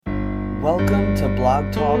Welcome to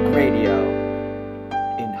Blog Talk Radio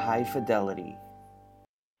in high fidelity.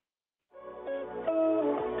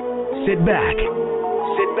 Sit back,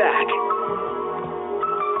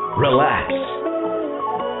 relax,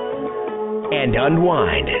 and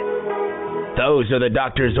unwind. Those are the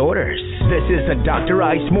doctor's orders. This is the Dr.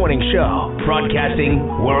 Ice Morning Show, broadcasting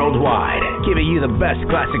worldwide, giving you the best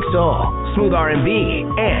classic soul, smooth R&B,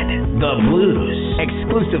 and the blues,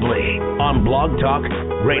 exclusively on Blog Talk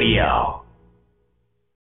Radio.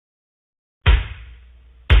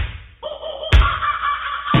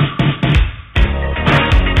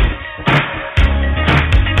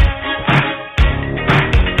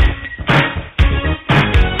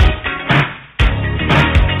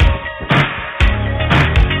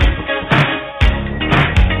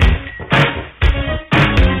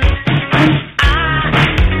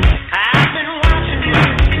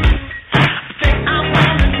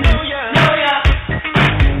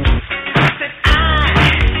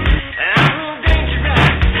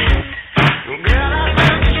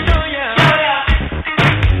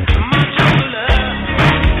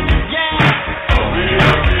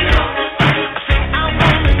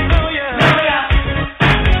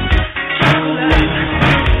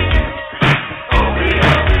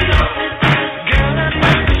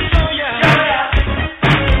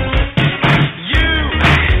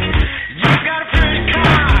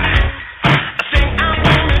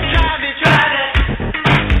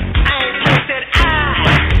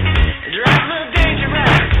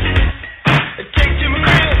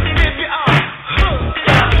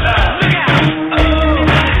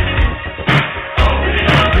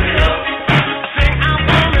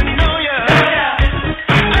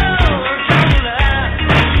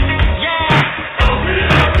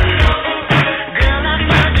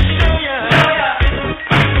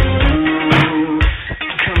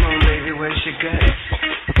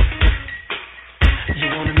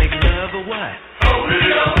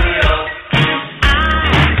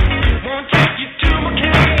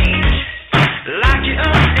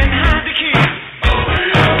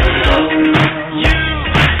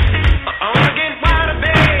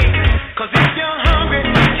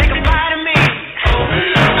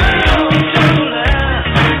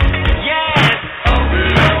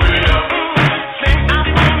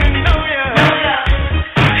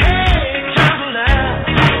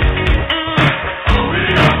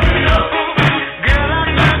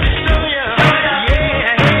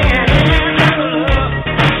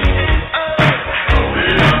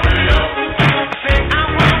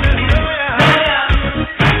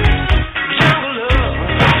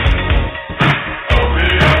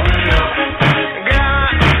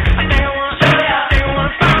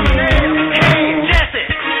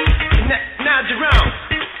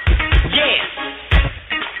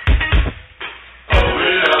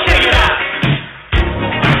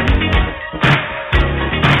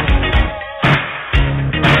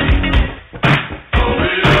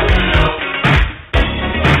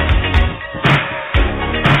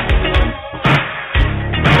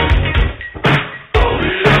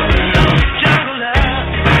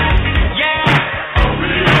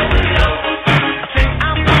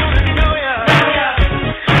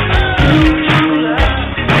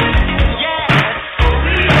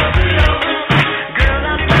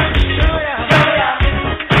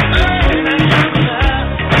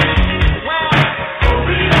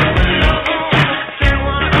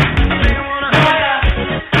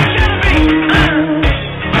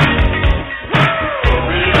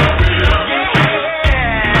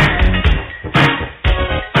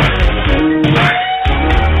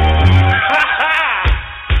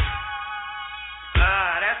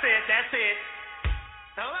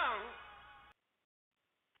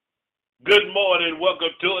 Good morning.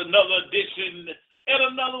 Welcome to another edition and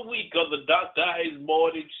another week of the Dr. Ice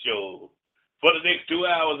Morning Show. For the next 2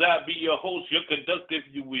 hours, I'll be your host, your conductor, if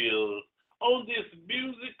you will, on this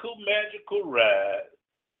musical, magical ride.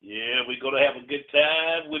 Yeah, we're going to have a good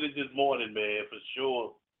time with it this morning, man, for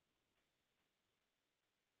sure.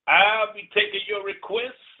 I'll be taking your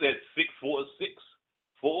requests at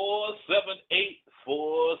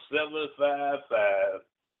 646-478-4755.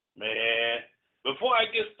 Man, before I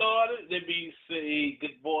get started, let me say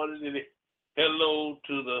good morning and hello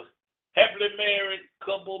to the happily married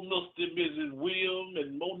couple, Mr. and Mrs. William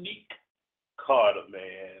and Monique Carter,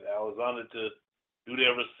 man. I was honored to do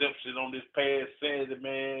their reception on this past Saturday,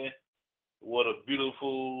 man. What a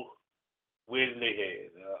beautiful wedding they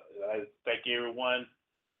had. I thank everyone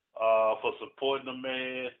for supporting them,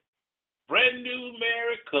 man. Brand new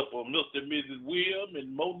married couple, Mr. and Mrs. William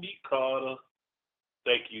and Monique Carter.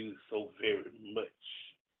 Thank you so very much.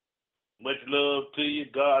 Much love to you.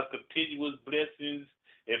 God's continuous blessings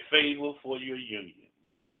and favor for your union.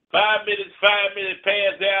 5 minutes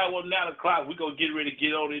past the hour, 9 o'clock. We're going to get ready to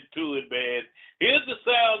get on into it, man. Here's the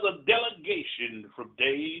sounds of delegation from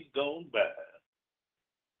days gone by.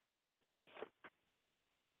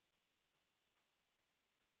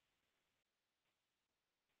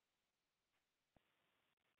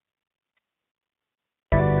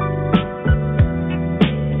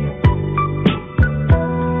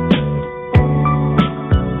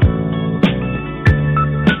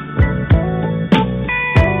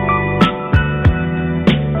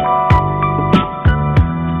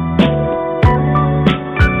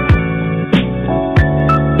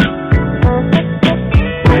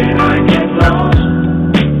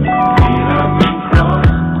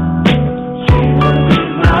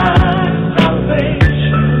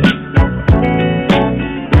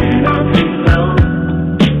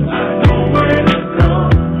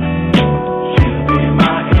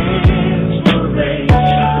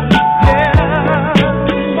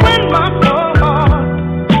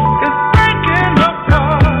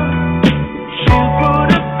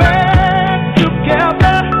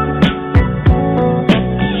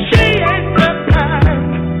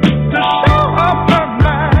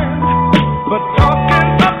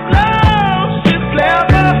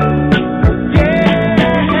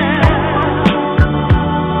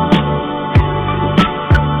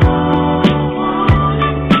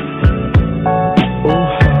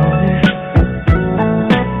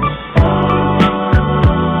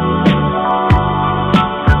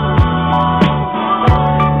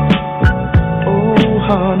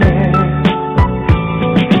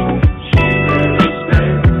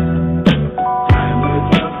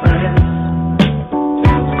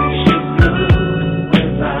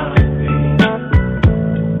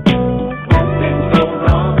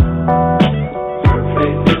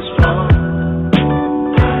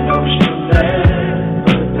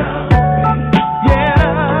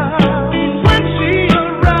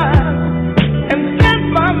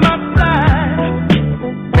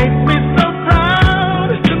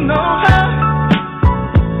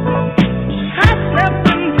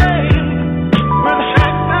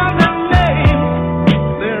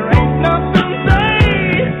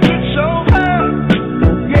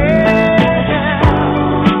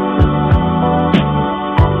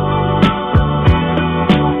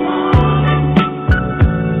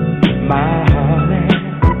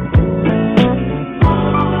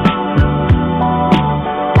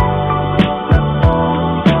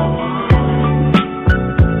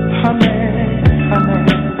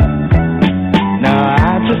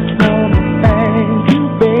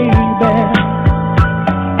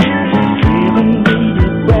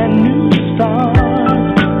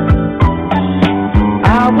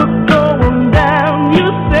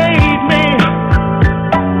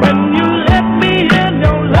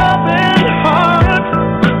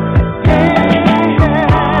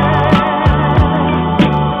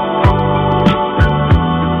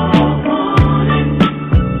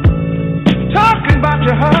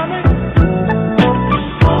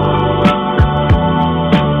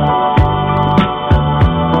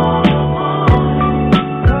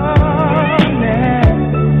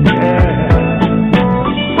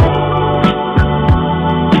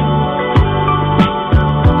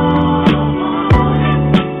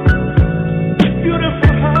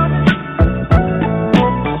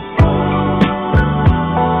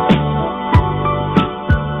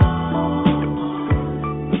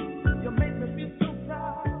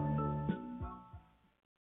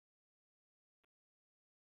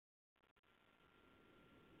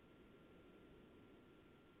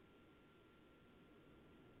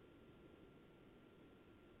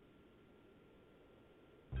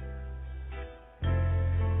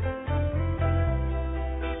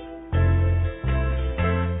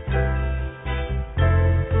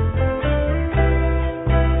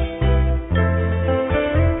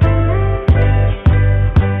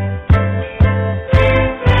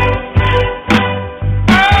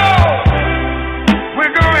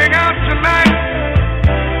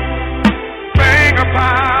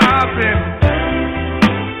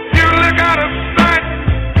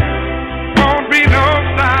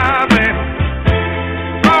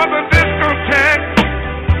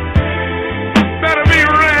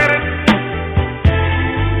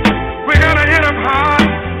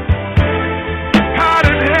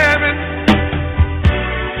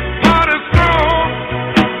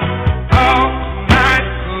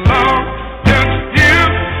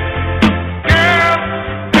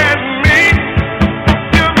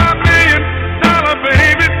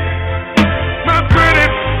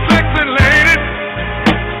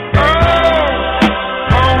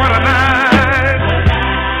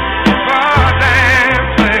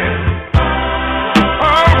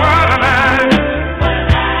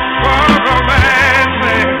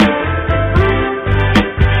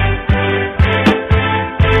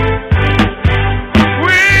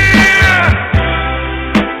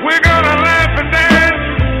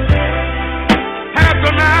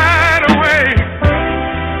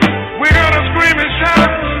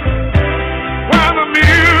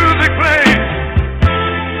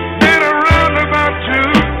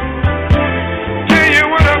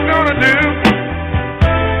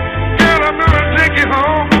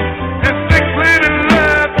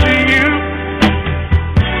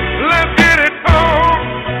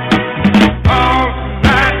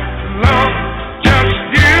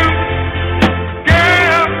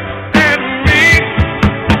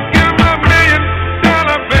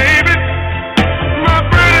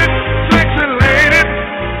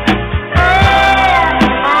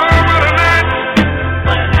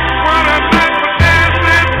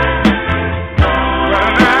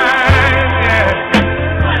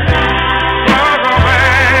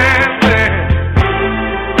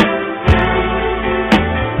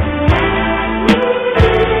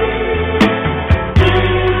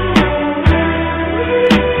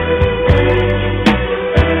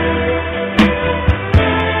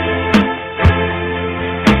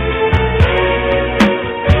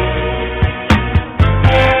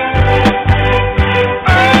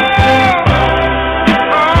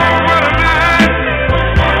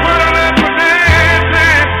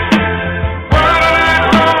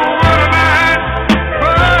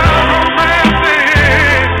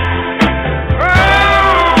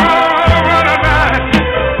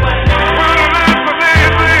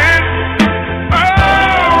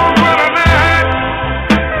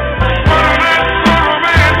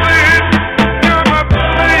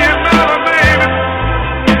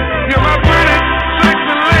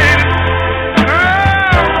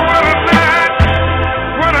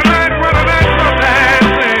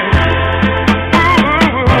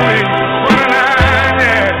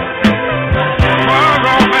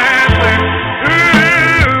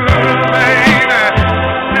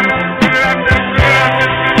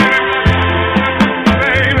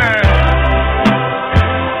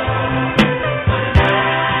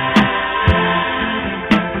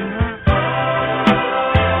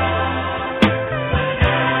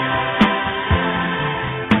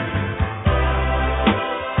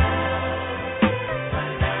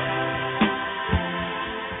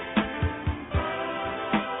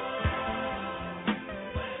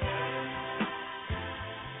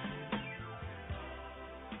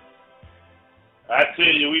 I tell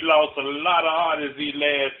you, we lost a lot of artists these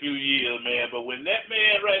last few years, man. But when that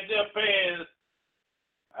man right there passed,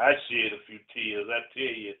 I shed a few tears. I tell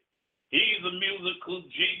you, he's a musical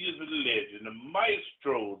genius and legend, the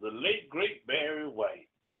maestro, the late great Barry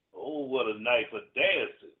White. Oh, what a night for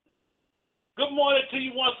dancing! Good morning to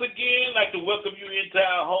you once again. I'd like to welcome you into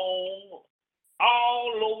our home,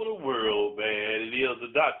 all over the world, man. It is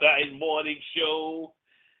the Dr. Ice Morning Show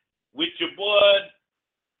with your boy,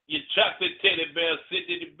 your chocolate teddy bear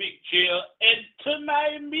sitting in the big chair, and to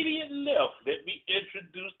my immediate left, let me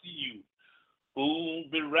introduce to you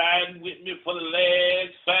who's been riding with me for the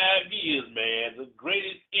last 5 years, man, the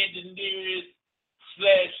greatest engineer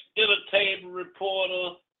 / entertainment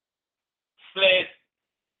reporter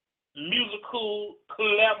 / musical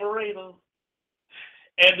collaborator,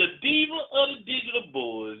 and the diva of the digital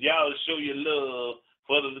boys. Y'all show your love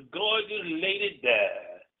for the gorgeous Lady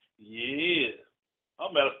Di. Yeah.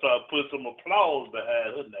 I'm going to start putting some applause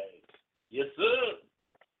behind her name. Yes, sir.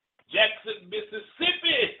 Jackson,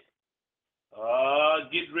 Mississippi.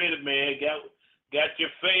 Get ready, man. Got your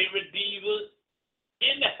favorite diva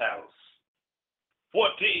in the house.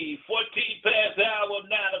 14 past the hour of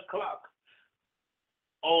 9 o'clock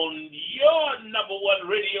on your number one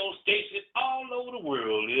radio station all over the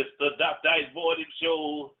world. It's the Dr. Ice Morning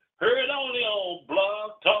Show, heard only on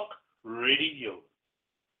Blog Talk Radio.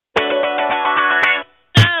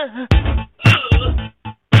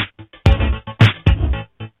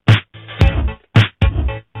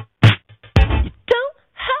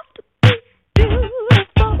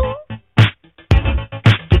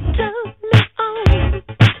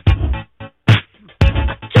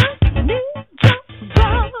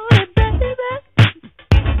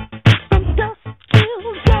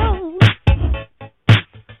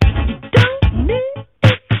 Don't need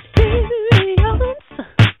experience.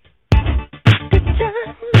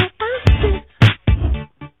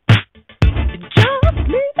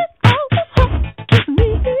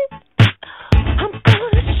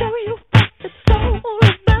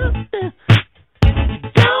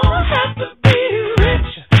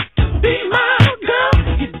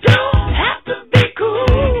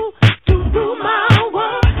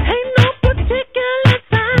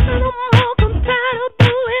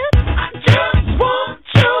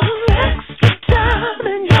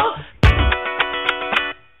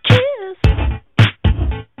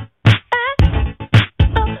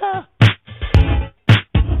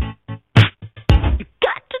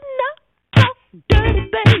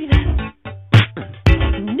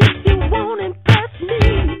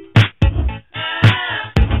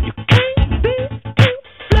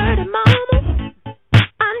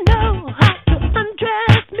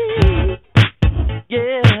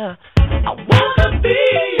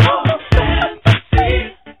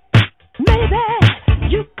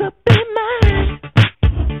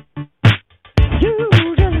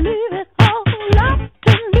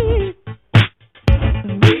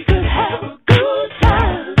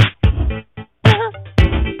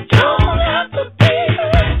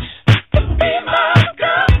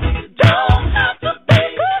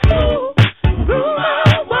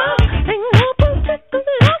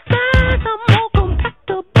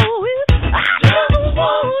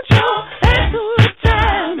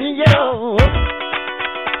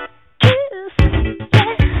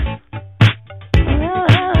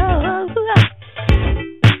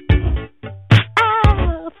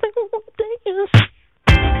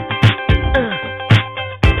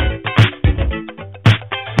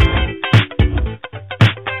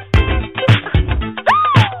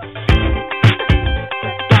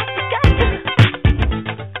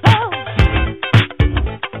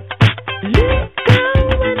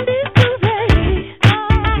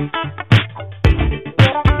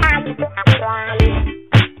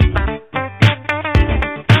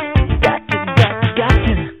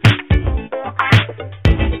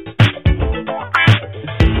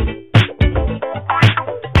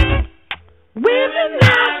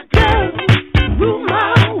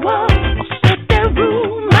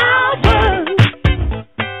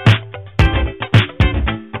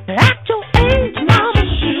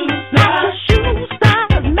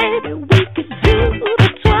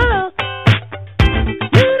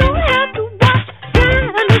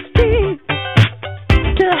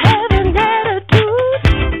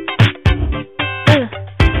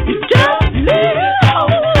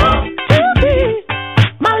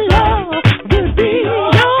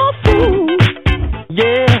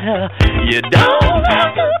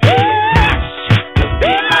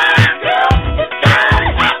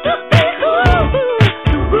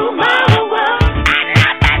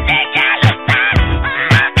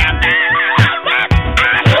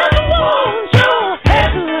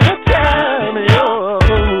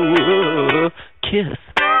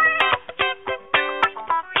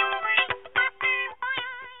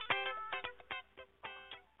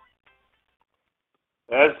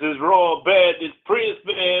 That's his Royal Badness Prince,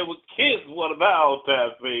 man, with Kiss, one of my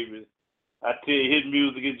all-time favorites. I tell you, his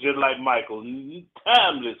music is just like Michael.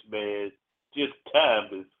 Timeless, man. Just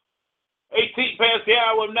timeless. 18 past the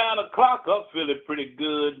hour, 9 o'clock. I'm feeling pretty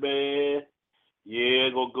good, man. Yeah,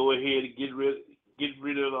 gonna go ahead and get rid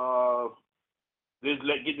of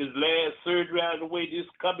get this last surgery out of the way this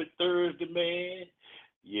coming Thursday, man.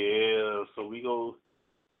 Yeah, so we go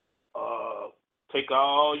take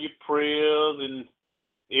all your prayers and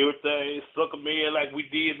everything, suck them in like we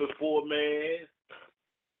did before, man.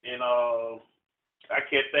 And I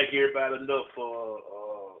can't thank everybody enough for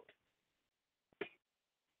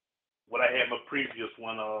what I had my previous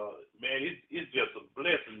one. Man, it's just a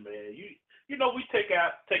blessing, man. You know, we take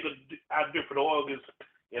our different organs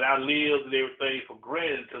and our lives and everything for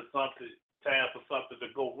granted until time for something to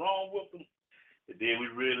go wrong with them, and then we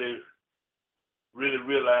really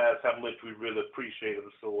realize how much we really appreciate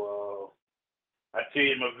them. So I tell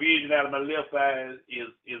you, my vision out of my left eye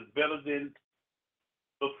is better than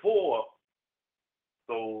before.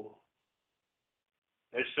 So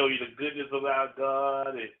that show you the goodness of our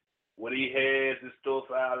God and what He has in store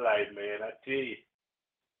for our life, man. I tell you,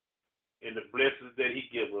 and the blessings that He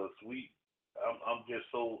gives us, I'm just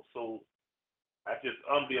so I just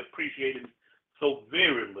humbly appreciate Him so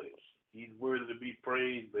very much. He's worthy to be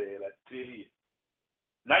praised, man. I tell you.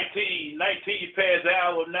 19 past the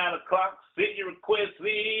hour, 9 o'clock. Send your requests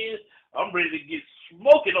in. I'm ready to get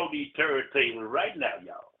smoking on these turntables right now,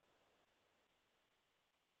 y'all.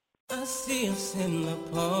 I see us in the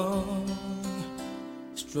park,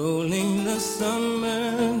 strolling the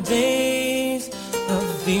summer days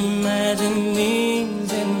of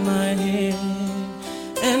imaginings in my head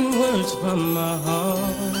and words from my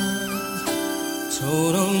heart,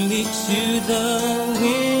 told only to the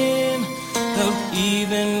wind, of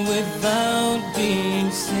even without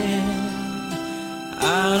being said.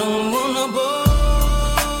 I don't wanna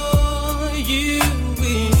bore you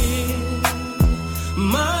with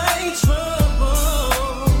my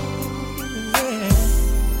trouble, yeah.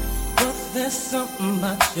 But there's something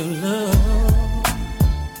about your love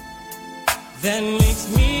that makes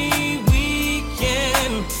me weak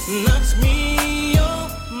and knocks me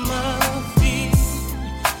off my feet.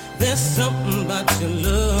 There's something about your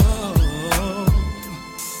love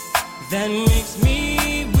that makes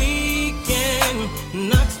me weak and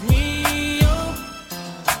knocks me off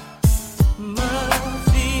my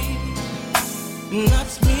feet,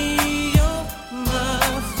 knocks me off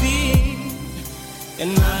my feet,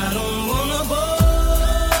 and I don't wanna bore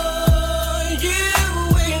you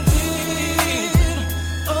with it.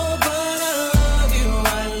 Oh, but I love you,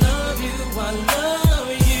 I love you, I love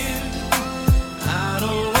you. I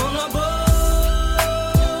don't wanna bore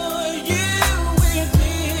you with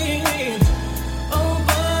it. Oh,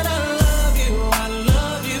 but I love you, I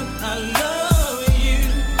love you, I love you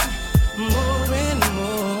more and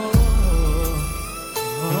more.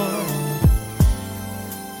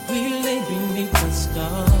 We lay beneath the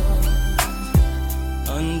stars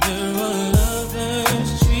under a lover's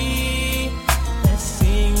tree that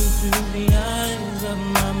sings through the eyes of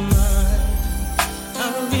my mind. I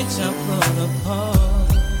reach out for the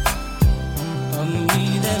part of me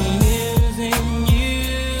that lives in you,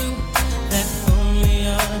 that only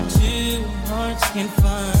our two hearts can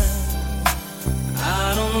find. I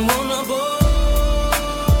don't wanna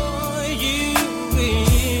bore you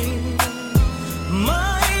with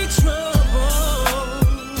my trouble,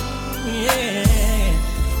 yeah.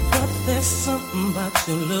 But there's something about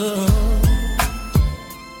your love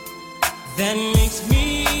that makes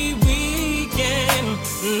me weak and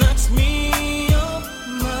knocks me off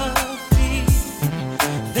my feet.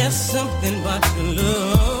 There's something about your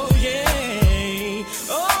love, yeah.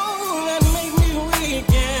 Oh, that makes me weak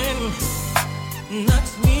and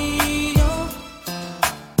knocks me off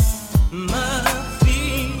my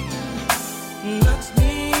feet, knocks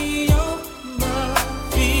me off my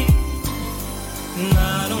feet. And I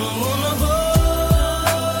don't wanna bore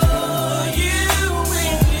you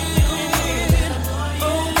with it.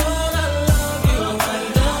 Oh, but I love you, I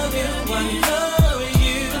love you, I love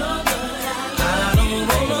you. I don't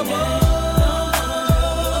wanna bore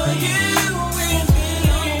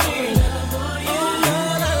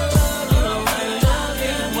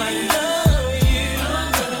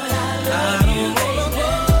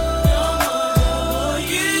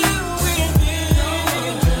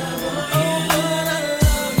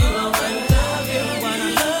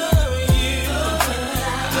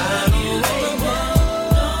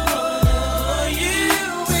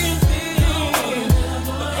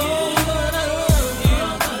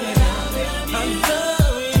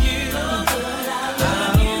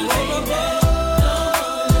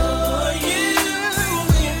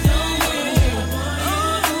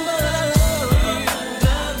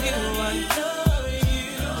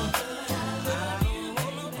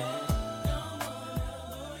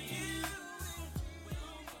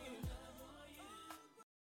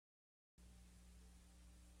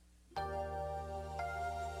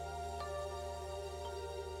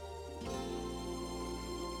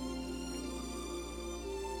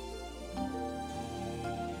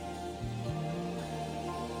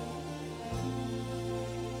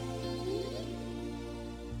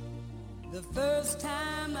The first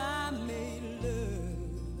time I made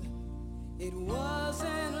love, it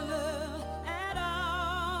wasn't love at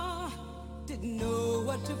all. Didn't know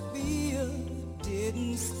what to feel,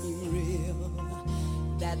 didn't seem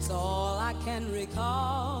real. That's all I can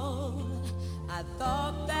recall. I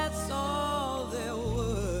thought that's all there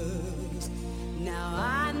was. Now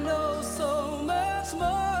I know so much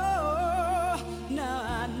more. Now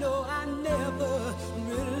I know I never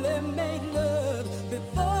really made love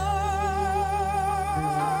before.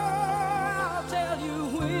 I'll tell you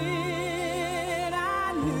when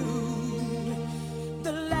I knew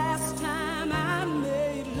the last time I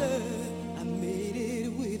made love, I made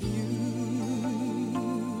it with you.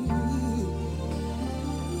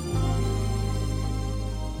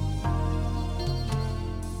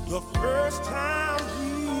 The first time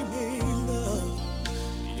we made love,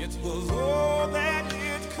 it was all that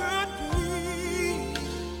it could be.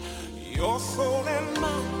 Your soul and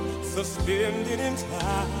mine suspended in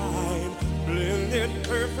time, blended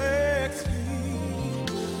perfectly.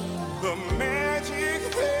 The magic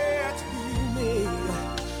that we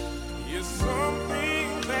made is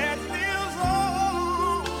something that lives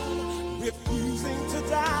on, refusing to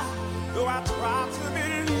die, though I try to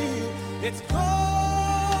believe it's gone.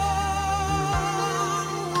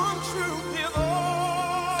 One truth is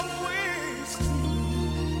always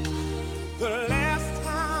true. The last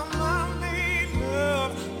time I made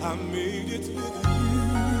love, I made it with you.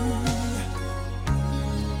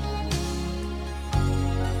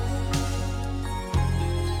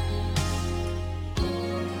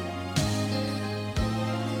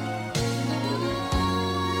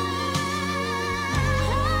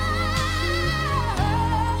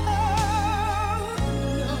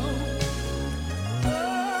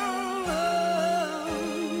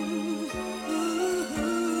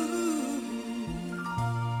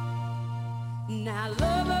 Now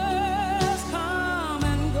lovers come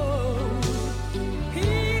and go,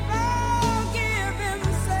 people give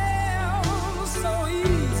themselves so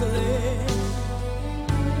easily,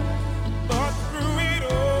 But through it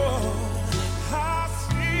all, I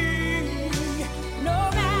see no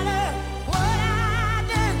matter what I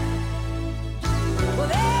do, well,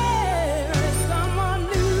 there is someone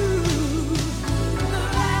new. The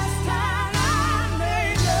last time I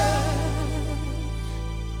made love,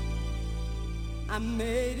 I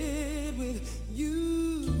made it with you.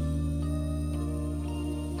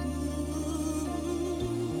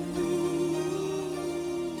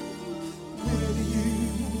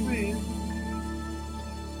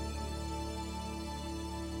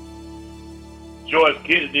 George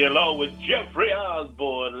Kennedy along with Jeffrey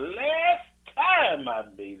Osborne. Last time I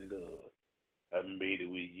made love, I made it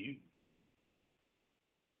with you.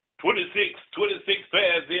 26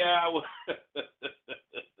 past the hour.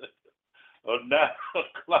 Oh, 9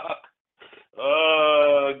 o'clock.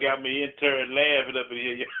 Oh, got me intern laughing up in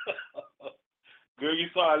here. Girl, you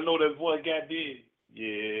saw I know that voice got there.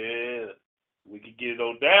 Yeah. We can get it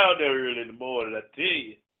on down there early in the morning, I tell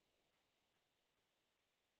you.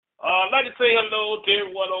 I'd like to say hello to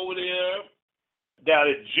everyone over there down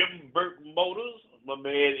at Jim Burton Motors. My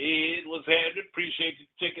man Ed, what's happening? Appreciate you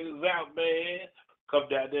checking us out, man. Come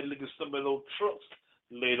down there and look at some of those trucks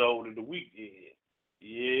later on in the weekend.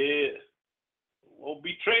 Yeah. Won't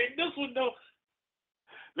be trading this one, though.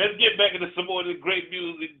 Let's get back into some more of the great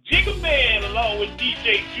music. Jigga Man along with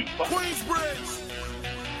DJ Jukebox. Queensbridge,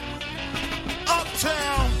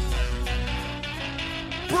 Uptown,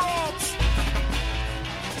 Bronx,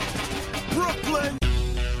 Brooklyn,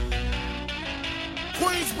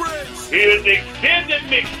 Queensbridge. Here's the extended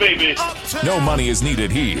mix, baby. Uptown. No money is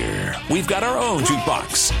needed here. We've got our own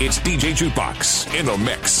jukebox. It's DJ Jukebox in the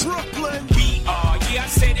mix. Brooklyn. We are, yeah, I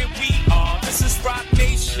said it, we are. This is Rock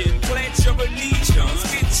Nation. Pledge your allegiance.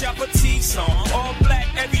 Get your fatigues on. All black,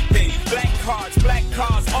 everything. Black cars,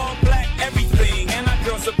 all black, everything. And our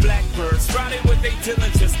girls are blackbirds. Riding with they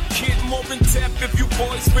diligence. Kid more in depth if you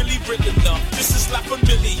boys really real enough. This is not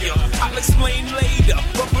familiar. I'll explain later.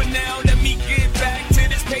 But for now, let me get back to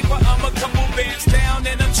this paper. I'm a couple bands down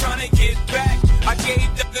and I'm trying to get back. I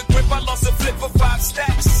gave the grip, I lost a flip for 5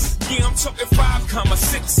 stacks. Yeah, I'm talking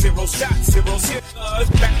 5,60 shot zeros here.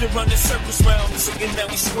 Back to running circles round, singing that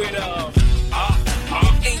we squared up.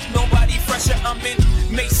 Ain't nobody fresher, I'm in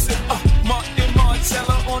Mason. Martin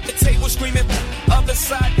Martella on the table screaming. Other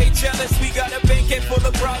side, they jealous. We got a banquet full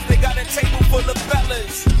of bras, they got a table full of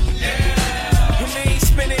fellas. Yeah. When they ain't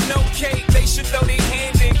spinning no cake, they should throw their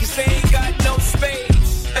hand in, cause they ain't got no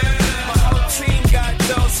space. My whole team got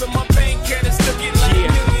dough, so my bank is looking like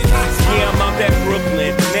millionaires. Yeah, I'm out at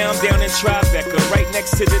Brooklyn. Now I'm down in Tribeca, right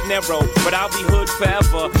next to to De Niro, but I'll be hood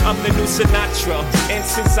forever. I'm the new Sinatra, and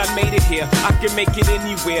since I made it here, I can make it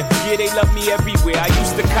anywhere. Yeah, they love me everywhere. I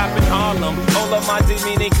used to cop in Harlem, all of my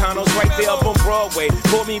Dominicanos right there up on Broadway.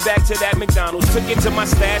 Pulled me back to that McDonald's, took it to my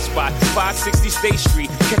stash spot, 560 State Street.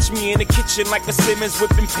 Catch me in the kitchen like a Simmons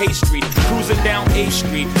whipping pastry. Cruising down A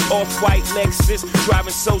Street, off-white Lexus,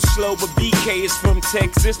 driving so slow, but BK is from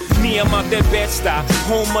Texas. Me, I'm out that Bed-Stuy,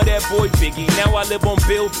 home of that boy Biggie. Now I live on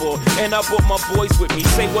Billboard, and I brought my boys with me.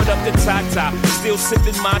 Say what up to Tata, still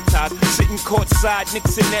sipping my top, sitting courtside,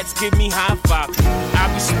 Knicks and Nets give me high five.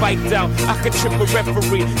 I be spiked out, I could trip a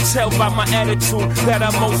referee. Tell by my attitude that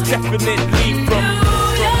I most definitely from.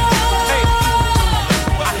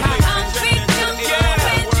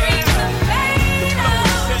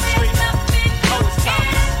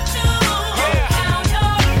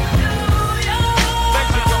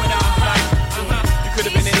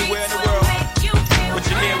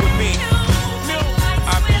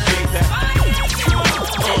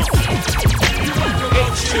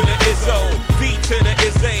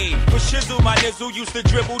 Shizzle, my nizzle used to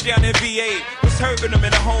dribble down in VA. Was hurting them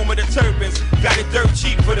in the home of the turbans. Got it dirt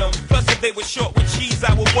cheap for them. Plus, if they were short with cheese,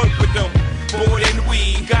 I would work with them. More than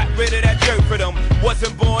weed, got rid of that dirt for them.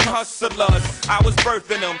 Wasn't born hustlers, I was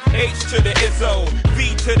birthing them. H to the Izzo,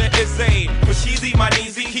 V to the Izzy. But she's my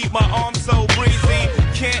kneesy, keep my arms so breezy.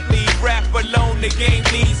 Can't leave rap alone, the game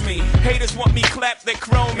needs me. Haters want me clap that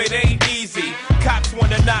chrome, it ain't easy. Cops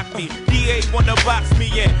wanna knock me, DA wanna box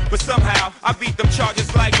me in. But somehow, I beat them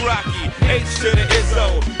charges like Rocky. H to the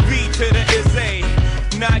Izzo, V to the Izzy.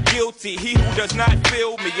 Not guilty, he who does not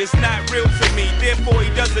feel me is not real to me, therefore he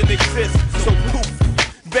doesn't exist. So poof,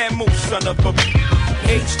 vamoose, son of a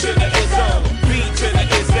H to the Izzo, V to the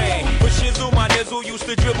Izzy. But Shizzle, my nizzle used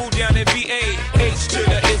to dribble down in VA. H to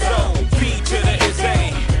the Izzo, V to the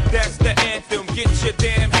Izzy. That's the anthem, get your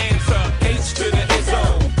damn hands up. H to the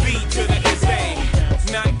Izzo, V to the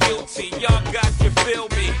Izzy. Not guilty, y'all got you feel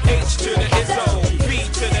me. H to the Izzo, V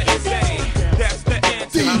to the Izzy. That's the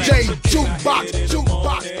anthem. DJ Jukebox.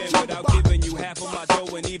 Without giving you half of my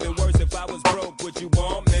dough, and even worse, if I was broke, would you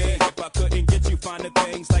want me? If I couldn't get you finer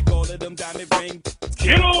things like all of them diamond rings,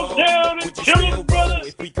 kill down and kill brother.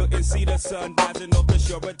 If we couldn't see the sun rising off the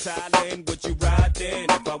shore of Thailand, would you ride then?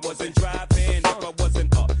 If I wasn't driving, if I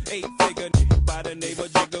wasn't a 8-figure by the neighbor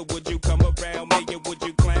jigger, would you come around me and would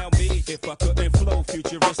you clown me? If I couldn't flow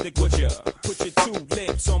futuristic, would ya put your 2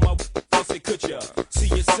 lips on my pussy? Could ya see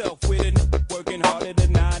yourself with a working harder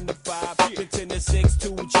than 9 to 5, 10 to 6,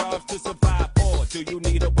 2 jobs to survive? Or do you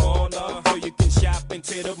need a baller so you can shop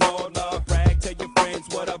into the mall? Brag, tell your friends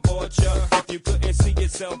what I bought ya. If you couldn't see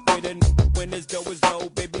yourself with a when this dough is low,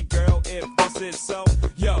 baby girl, if this is so,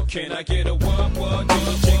 yo, can I get a what,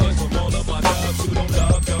 chicken from all of my dogs who don't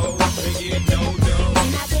love those? They get no dough.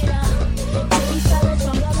 Can I get a these fellas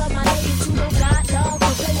from all of my ladies who don't got dogs,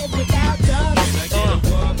 who play it without dogs? Can I get a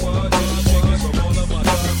what, chicken from all of my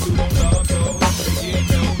dogs who don't love those? They get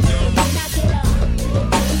no dough. Can I get a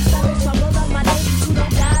these fellas from all of my ladies who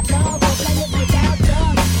don't got dogs, who play it without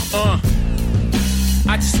dogs?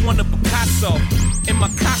 I just want a Picasso in my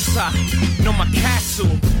casa, no my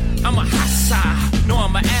castle. I'm a hassa, no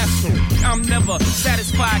I'm an asshole. I'm never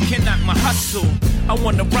satisfied, cannot my hustle. I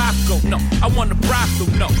want a Rocco, no, I want a brothel,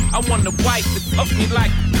 no. I want a wife that fuck me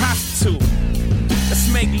like a prostitute. Let's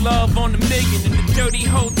make love on the million in the dirty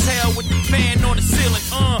hotel with the fan on the ceiling,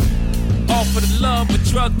 all for the love of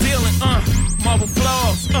drug dealing, marble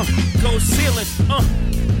floors, gold ceilings,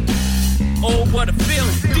 oh, what a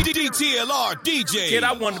feeling. DTLR DJ. Kid,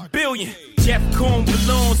 I want $1 billion. Jeff Koons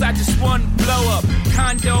balloons, I just want to blow up.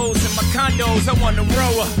 Condos in my condos, I want to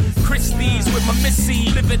row up. Christie's with my missy,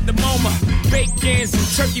 live at the MoMA. Bacons and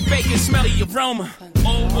turkey bacon, smell the aroma.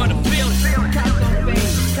 Oh, what a feeling.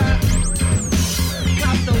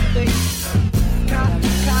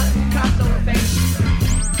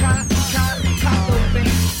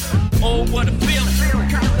 Oh, what a feeling.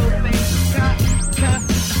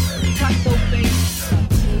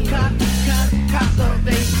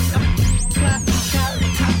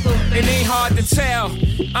 It ain't hard to tell.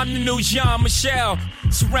 I'm the new Jean Michel.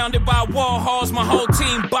 Surrounded by wall halls, my whole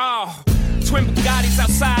team ball. Twin Bugattis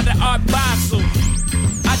outside the Art Basel.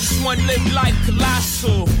 I just want to live life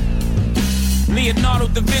colossal. Leonardo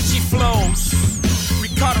da Vinci flows.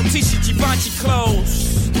 Ricardo Tisci Givenchy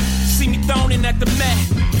clothes. See me thrown in at the Met.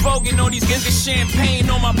 Voguing on these niggas, champagne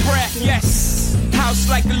on my breath. Yes. House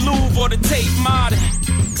like the Louvre or the Tate Modern.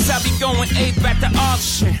 Cause I be going ape at the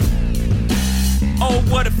auction. Oh,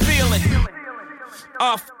 what a feeling.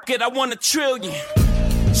 Oh, f*** it, I want $1 trillion.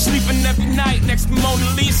 Sleeping every night next to Mona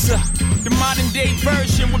Lisa. The modern day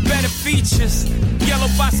version with better features. Yellow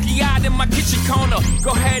Basquiat in my kitchen corner.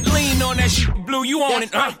 Go ahead, lean on that shit, Blue, you on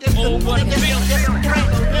it, huh? Oh, what a feeling.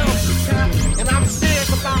 And I'm serious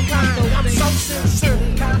about Condo, I'm so sincere.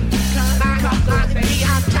 I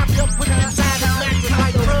chopped up with inside and back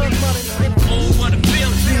like drug money. Oh, what a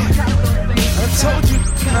feeling. I told you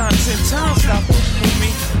 9-10 times stop with me.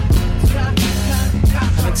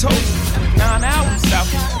 I told you 9 hours stop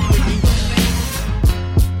with me.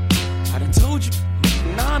 I done told you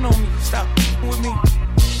 9 on me, stop with me.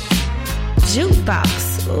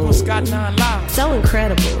 Jukebox. Almost got 9 lives. So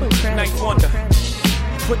incredible. Night wonder.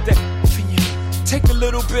 Put that for you. Take a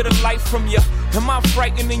little bit of life from you. Am I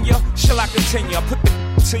frightening you? Shall I continue? I put the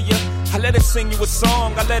to you. I let it sing you a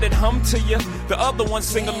song. I let it hum to you. The other one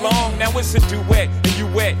sing along. Now it's a duet and you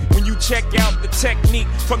wet. When you check out the technique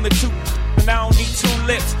from the two, and I don't need 2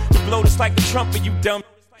 lips to blow this like a trumpet, you dumb.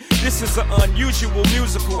 This is an unusual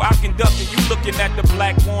musical I conduct, and you looking at the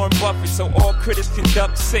black Warren Buffett, so all critics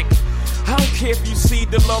conduct sick. I don't care if you see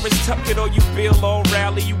Dolores Tuckett or you feel all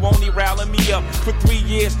rally, you only rally me up. For 3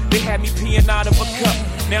 years, they had me peeing out of a cup.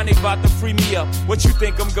 Now they about to free me up. What you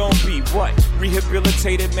think I'm gonna be? What?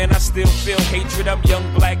 Rehabilitated, man, I still feel hatred. I'm young,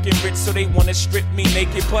 black, and rich, so they wanna strip me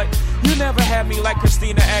naked. But you never had me like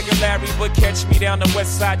Christina Aguilera, but catch me down the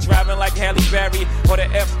west side driving like Halle Berry or the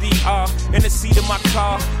FDR in the seat of my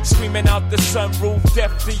car, screaming out the sunroof,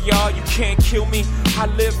 death to y'all. You can't kill me. I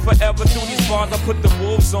live forever through these bars. I put the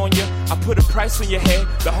wolves on you. I put a price on your head.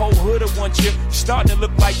 The whole hood will want you. Starting to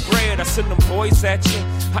look like bread. I send them boys at you.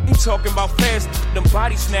 I ain't talking about fast, them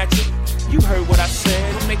body snatching. You heard what I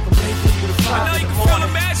said. I make them pay for you to fly. I know you can feel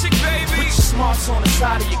the magic, baby. Put your smarts on the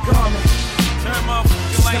side of your garment. Turn my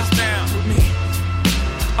fucking lights down with me.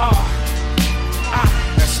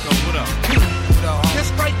 Let's go. What up? This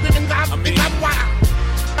straight living I'm wild.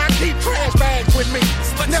 I keep trash bags with me.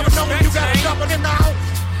 Never know when you got a couple in the house.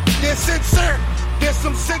 They're sincere. There's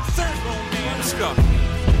some sincere. Let's go.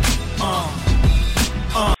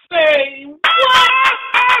 Say what?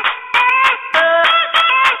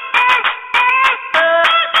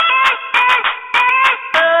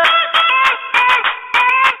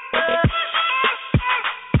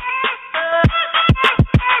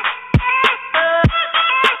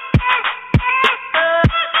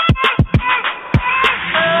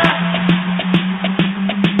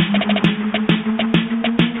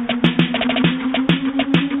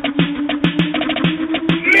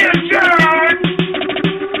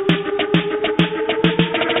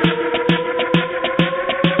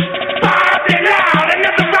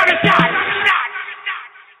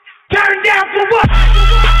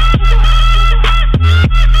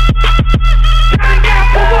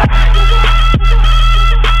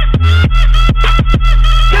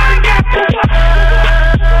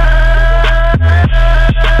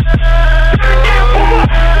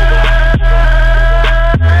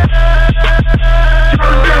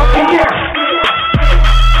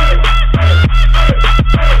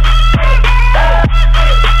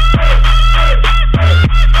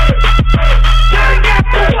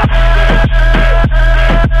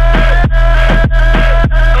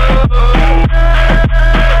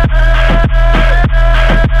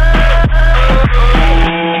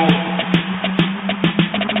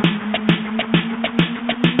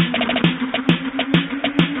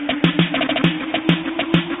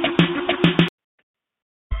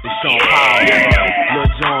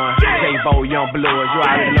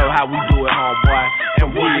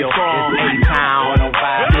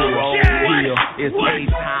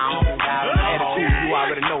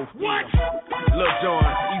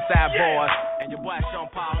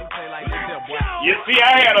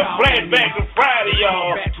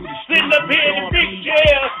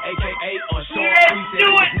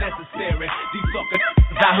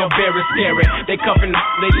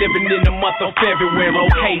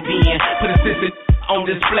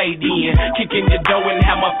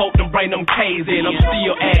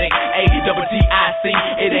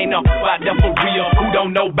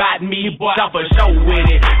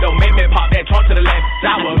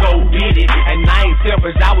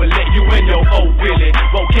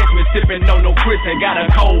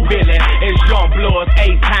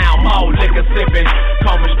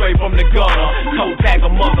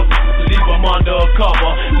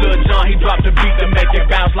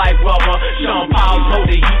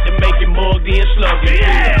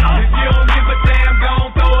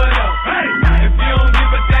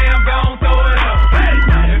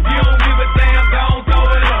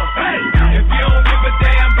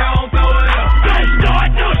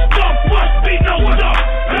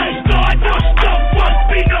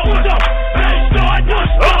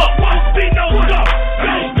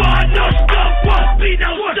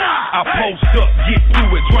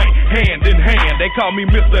 They call me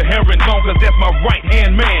Mr. Herringbone, cause that's my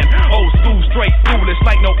right-hand man. Old school, straight foolish,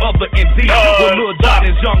 like no other indeed. With Lil Dot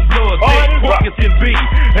and Young Blood, dead Parkinson B.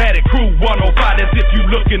 Had it crew 105, that's if you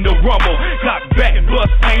looking to rumble. Clock back,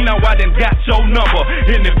 bust, ain't now I done got your number.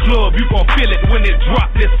 In the club, you gon' feel it when it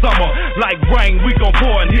drop this summer. Like rain, we gon'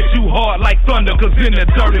 pour and hit you hard like thunder. Cause in the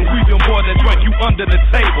dirt, and we them boys that drink you under the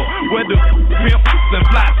table. Whether pimps and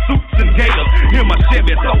fly suits and gators. Hear my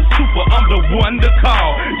Chevy so super, I'm the one to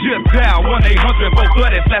call. Just dial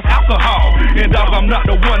 1-800-430-alcohol. And dog, I'm not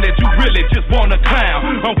the one that you really just wanna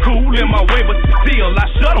clown. I'm cool in my way, but still I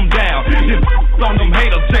shut them down. This on them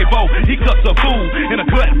haters, J-Bo, he cuts a fool in a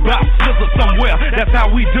cut box, scissor somewhere. That's how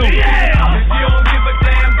we do. Yeah! If you don't give a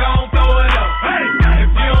damn, gon' throw it up. Hey! If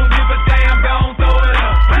you don't give a damn, gon' throw it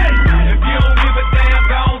up. Hey! If you don't give a damn,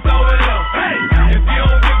 gon' throw it up. Hey! If you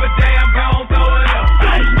don't give a damn, gon' throw it up.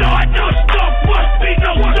 Hey! Start no stuff, must be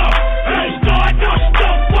no stuff. Hey! Start no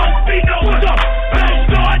stuff, must be no stuff. Hey!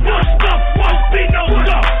 Start no stuff, must be no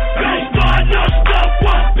stuff. Hey! Start no stuff,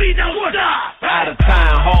 must be no stuff. Out of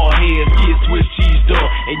time, hard heads get Swiss cheesed up,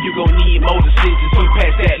 and you gon' need more decisions to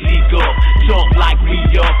pass that leak up. Jump like we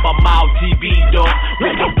up, I'm out TV'd up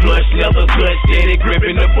with the plush leather clutch, steady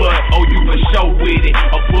gripping the butt. Oh, you for show with it,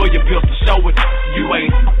 or pull your pistol, show it. You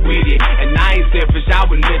ain't with it, and I ain't selfish. I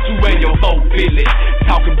would let you and your folk feel it.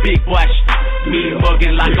 Talking big boy me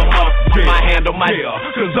mugging like a muff. Put my hand on my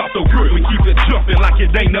cause off the grip we keep it jumping like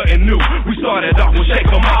it ain't nothing new. We started off with Shake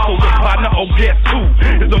 'em Out, so let's partner. Oh, guess who?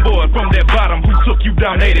 It's the boy from that bottom who took you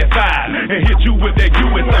down 85 and hit you with that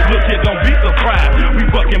US. So look here, don't be surprised. We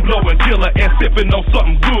fucking blowing killer and sipping on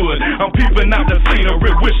something good. I'm peeping out the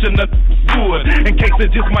scenery, wishing the good. In case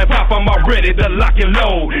it just might pop, I'm already to lock and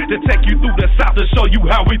load. To take you through the South to show you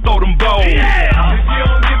how we throw them bows. Yeah! If you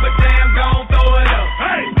don't give a damn, gon' throw it up.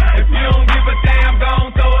 Hey! If you don't give a damn,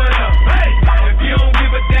 gon' throw it up. Hey! If you don't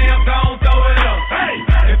give a damn, gon' throw it up. Hey!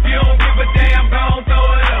 If you don't give a damn, gon' throw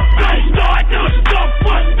it up. Hey! Start no stuff,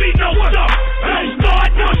 must be no stuff. Hey!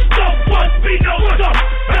 Start no stuff, must be no stuff.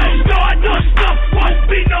 Hey! Start no stuff, must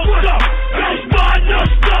be no stuff. Hey! Start no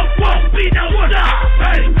stuff, must be no stuff.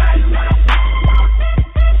 Hey!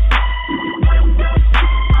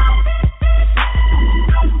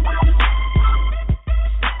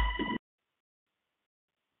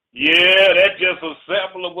 Yeah, that's just a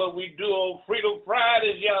sample of what we do on Freedom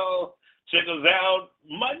Fridays, y'all. Check us out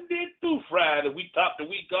Monday through Friday. We top the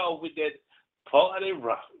week off with that party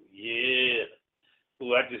rock. Yeah.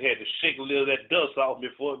 Ooh, I just had to shake a little of that dust off me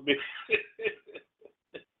for a minute.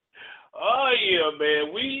 Oh, yeah,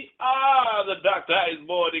 man. We are the Dr. Ice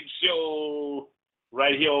Morning Show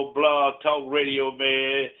right here on Blog Talk Radio,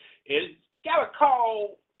 man. And got a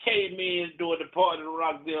call. Came in during the party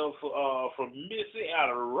rock there from Missy out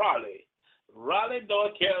of Raleigh,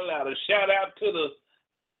 North Carolina. Shout out to the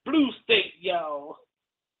Blue State, y'all.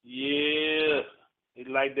 Yeah, they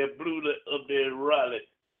like that blue up there in Raleigh.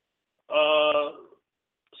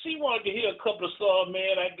 She wanted to hear a couple of songs,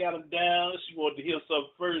 man. I got them down. She wanted to hear something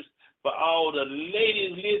first for all the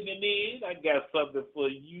ladies listening in. I got something for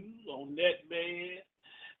you on that, man.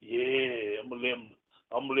 Yeah, I'm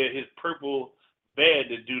gonna let his purple bad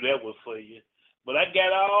to do that one for you. But I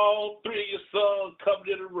got all three of your songs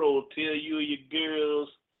coming in a row. Tell you and your girls,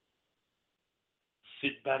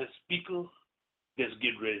 sit by the speaker. Let's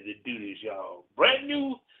get ready to do this, y'all. Brand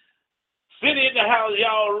new city in the house,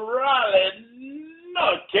 y'all. Raleigh,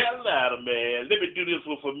 North Carolina, man. Let me do this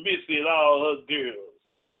one for Missy and all her girls.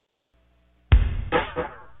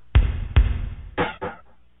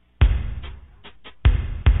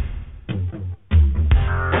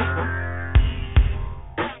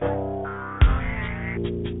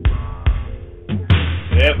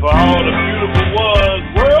 And for all the beautiful ones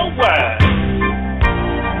worldwide.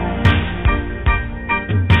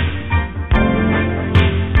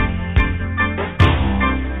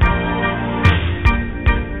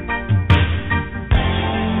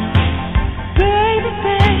 Baby,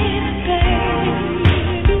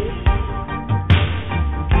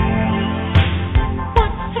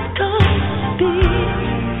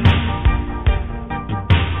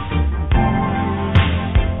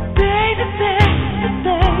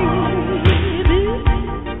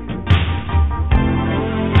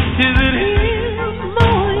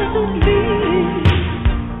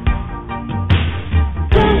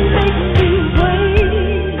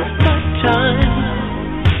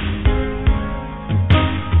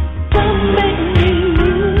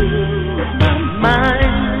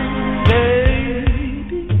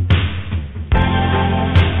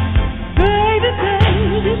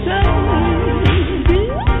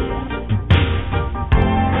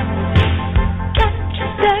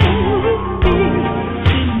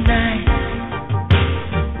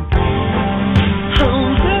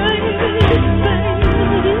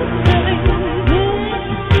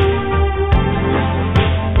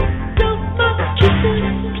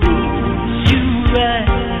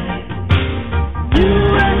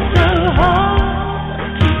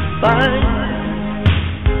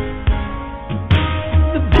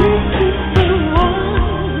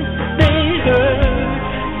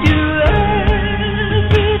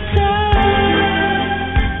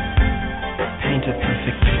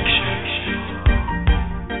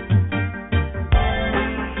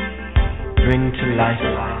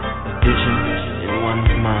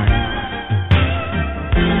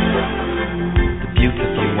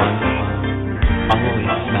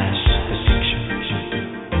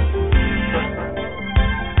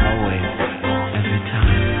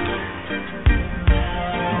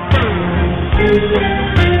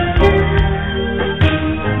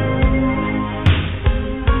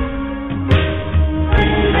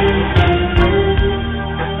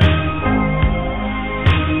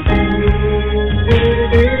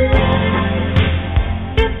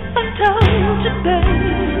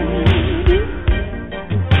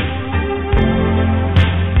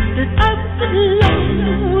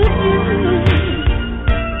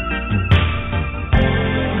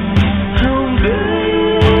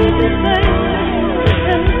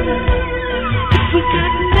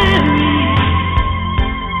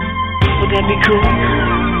 that be cool?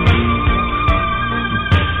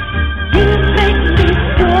 You make me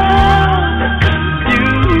feel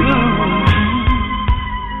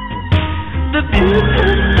the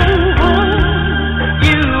beautiful one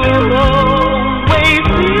you always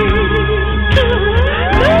be.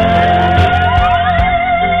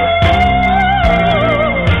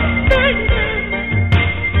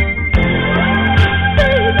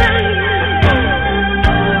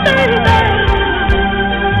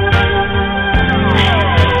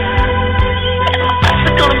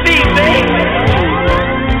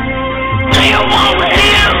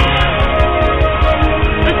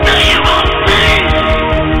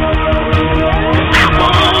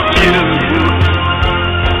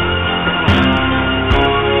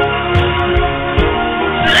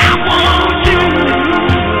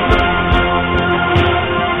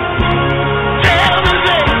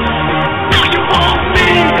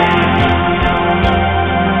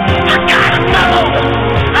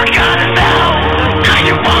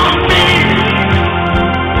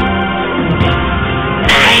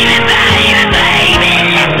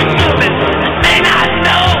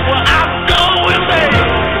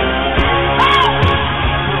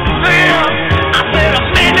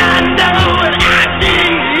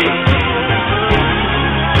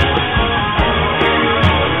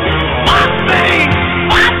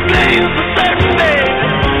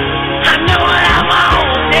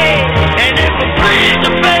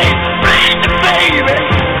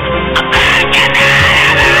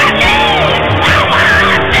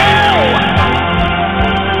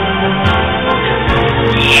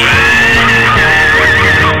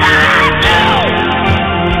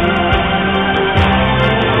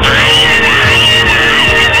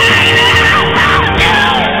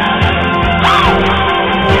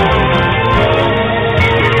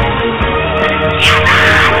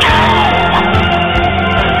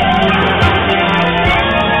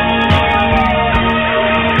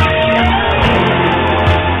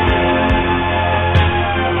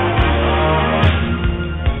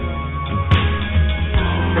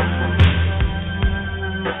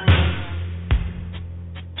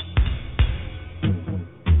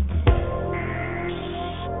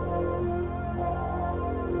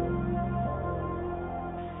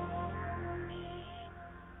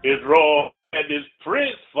 It's Raw and this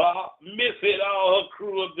Prince for missing all her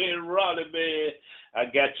crew up there in Raleigh, man. I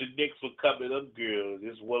got you next for coming up, girl.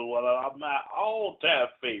 This was one of my all-time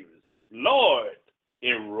favorites. Lord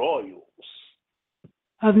and Royals.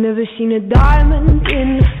 I've never seen a diamond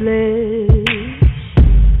in the flesh.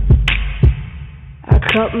 I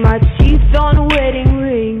cut my teeth on wedding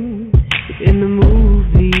rings in the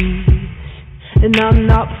movies, and I'm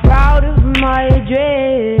not proud of my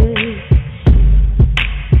address.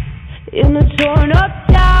 In a torn up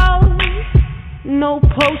town, no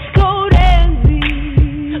postcode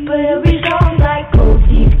envy, but every song like gold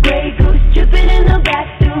teeth, grey goose dripping in the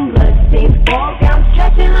bathroom, bloodstains, ball gowns,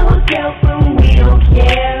 trash in the hotel room. We don't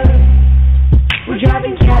care. We're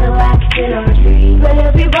driving Cadillacs in our dreams, but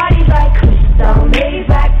everybody's like crystal,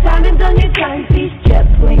 Maybach, diamonds on your timepiece, jet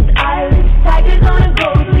planes, islands, tigers on a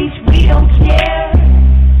gold leash. We don't care.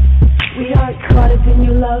 We aren't caught up in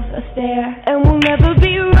your love affair, and we'll never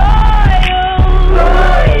be royal.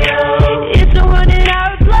 It's a run in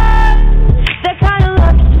our blood. That kind of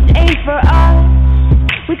love just ain't for us.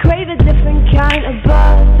 We crave a different kind of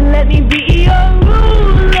buzz. Let me be your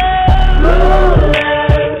ruler.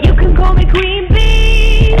 You can call me Queen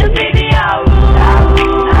Bee, and baby I'll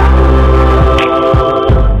rule.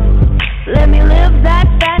 Let me live that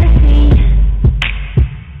fantasy.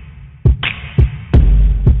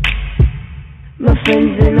 My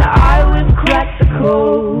friends and I would crack the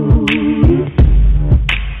code.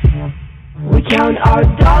 We count our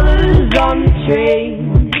dollars on the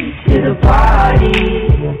train to the party,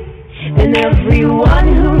 and everyone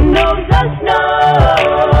who knows us knows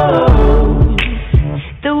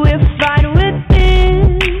that we're fine with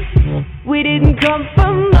this. We didn't come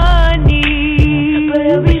for money, but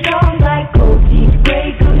every song like gold teeth,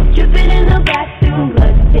 grey goose dripping in the bathroom,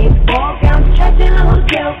 bloodstains, ball gowns, trash in the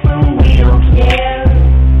hotel room. We don't care.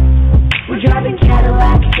 We're driving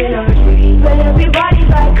Cadillacs in our dreams, but everybody's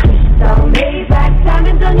like crystal, Maybach,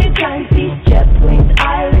 diamonds on your timepiece, jet planes,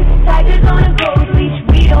 islands, tigers on a gold leash.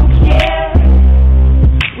 We don't care.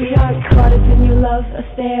 We aren't caught up in your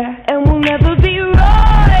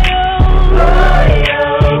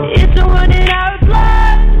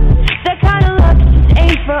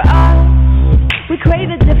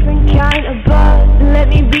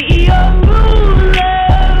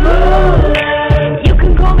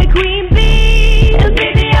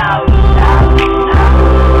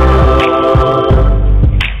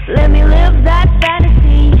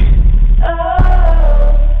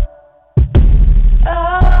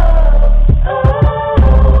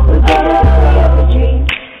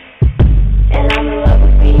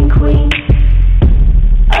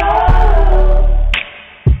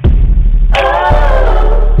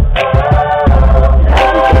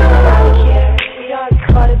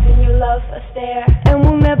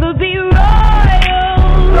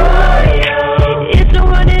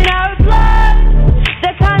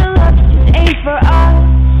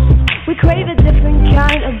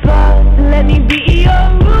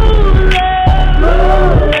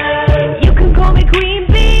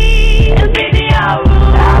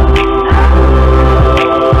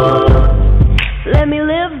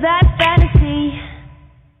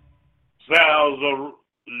was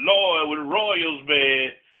a lawyer with Royals, man.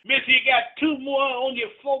 Missy, you got 2 more on your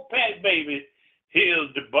 4-pack, baby.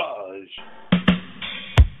 Here's the buzz.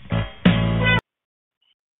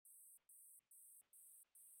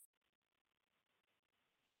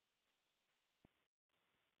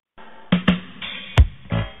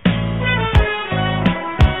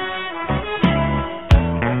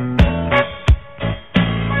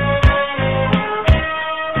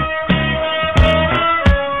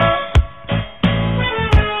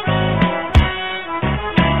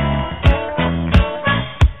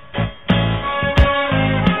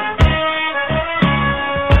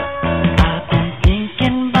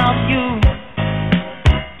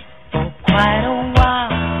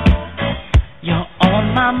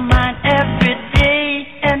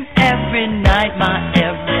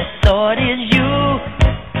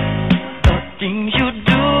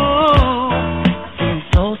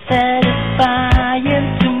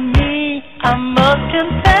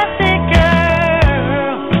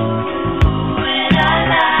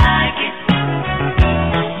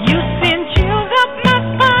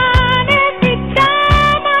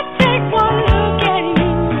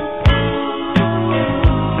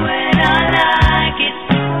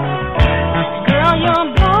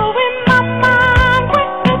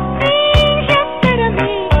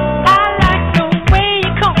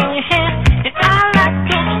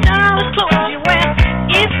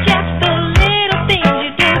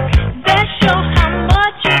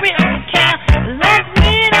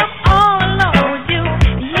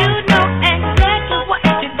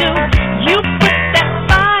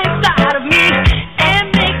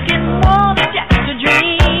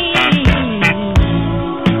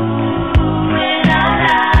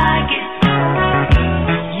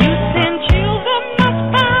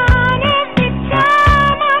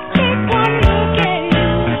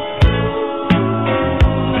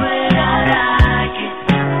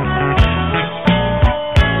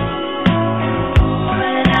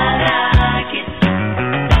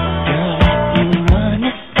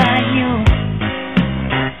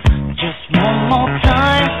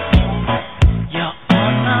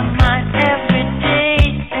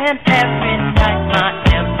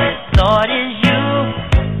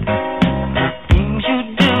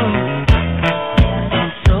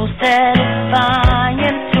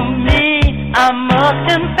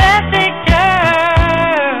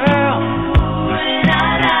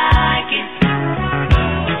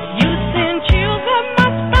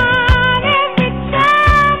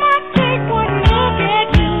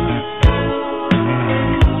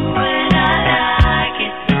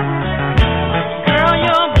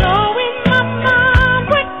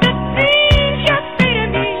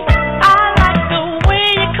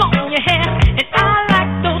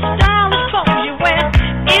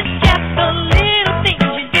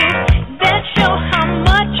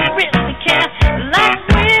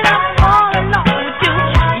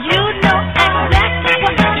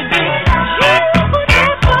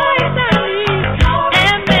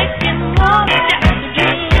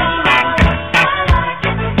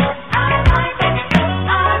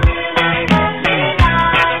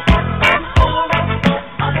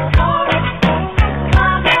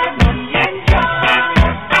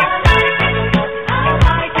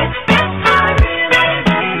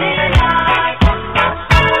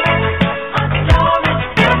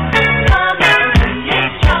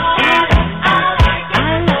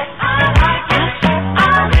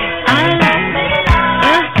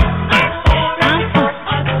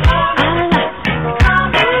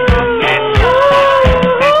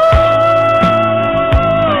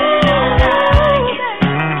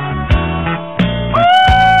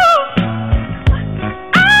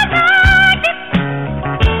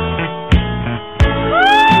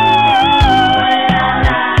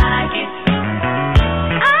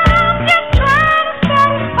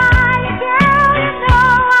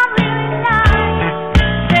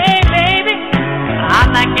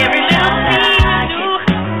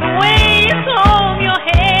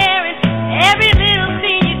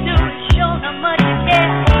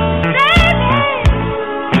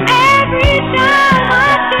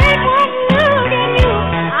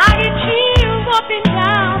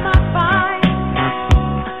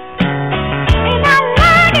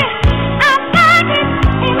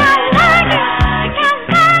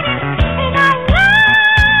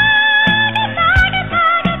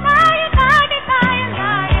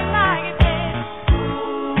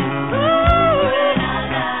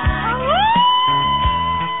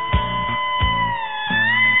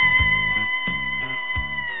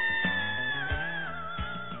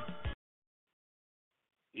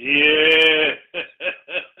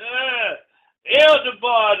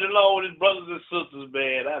 riding along with his brothers and sisters,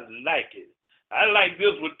 man. I like it. I like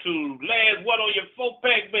this one too. Last one on your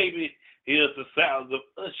 4-pack, baby. Here's the sounds of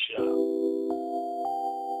Usher.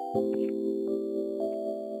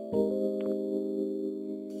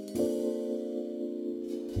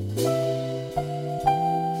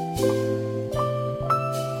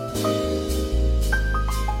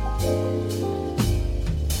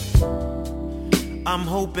 I'm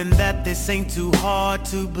hoping that this ain't too hard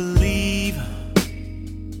to believe.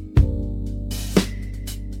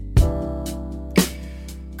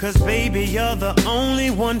 Cause baby, you're the only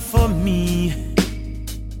one for me.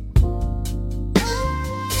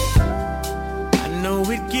 I know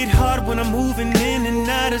it get hard when I'm moving in and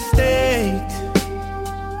out of state.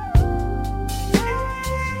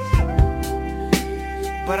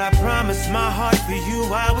 But I promise my heart for you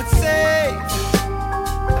I would save.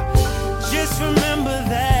 Just remember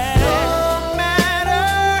that no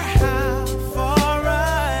matter how far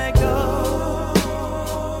I go,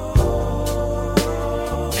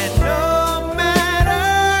 and no matter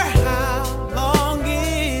how long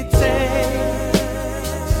it takes,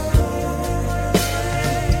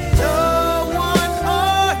 no one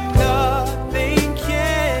or nothing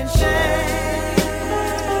can change.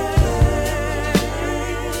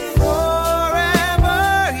 Forever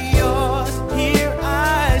yours, here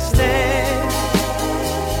I stand.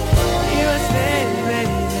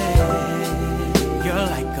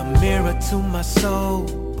 To my soul,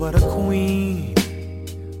 but a queen,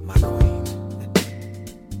 my queen.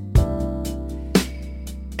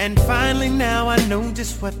 And finally now I know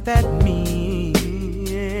just what that means.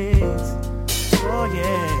 Oh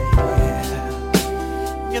yeah,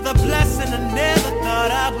 you're the blessing I never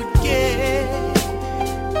thought I would get.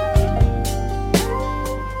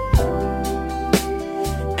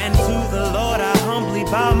 And to the Lord I humbly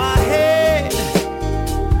bow my head.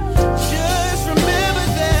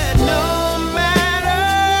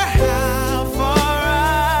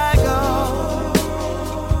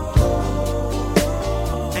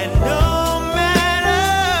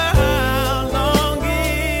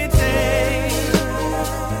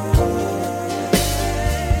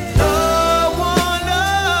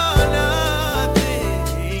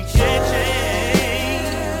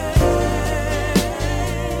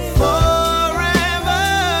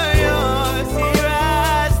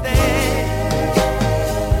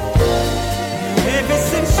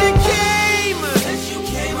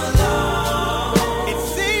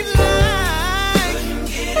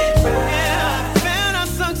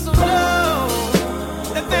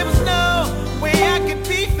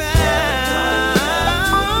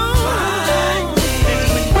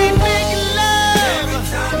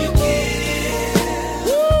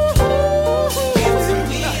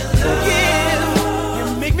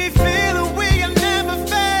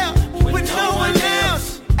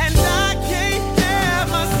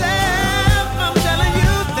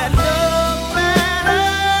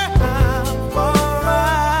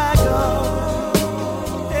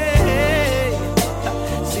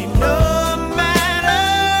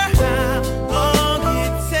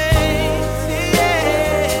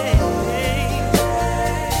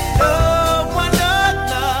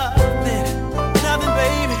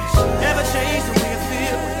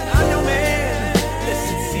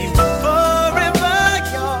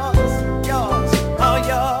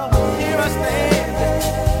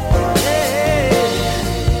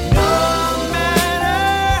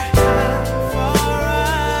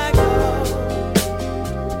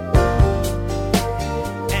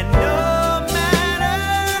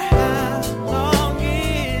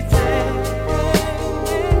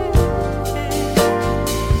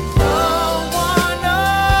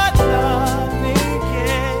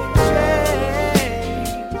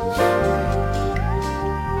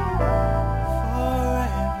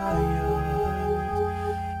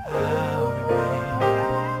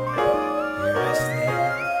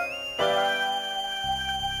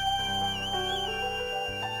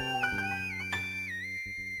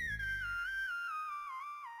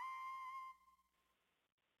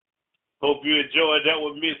 Hope you enjoyed that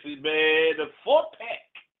one, Missy, man. The 4-pack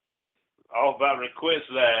off our request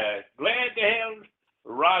line. Glad to have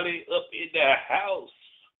Raleigh up in the house.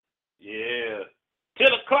 Yeah.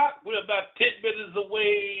 10 o'clock, we're about 10 minutes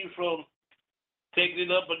away from taking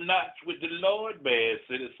it up a notch with the Lord, man.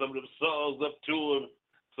 Sending some of them songs up to him.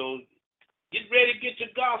 So get ready to get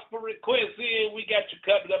your gospel requests in. We got you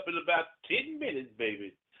coming up in about 10 minutes,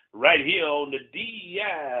 baby. Right here on the DIMS.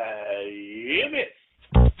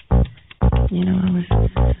 You know, I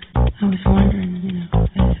was wondering, you know,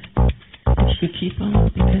 if she keep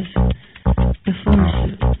on, because the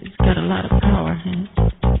force, it's got a lot of power, and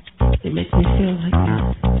it makes me feel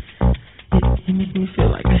like make me feel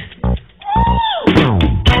like this.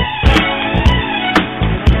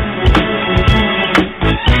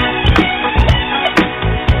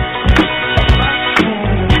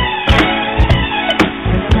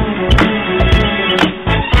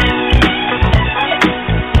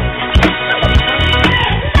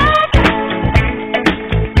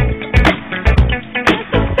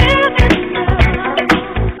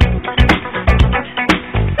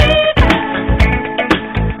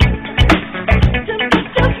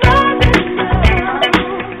 Just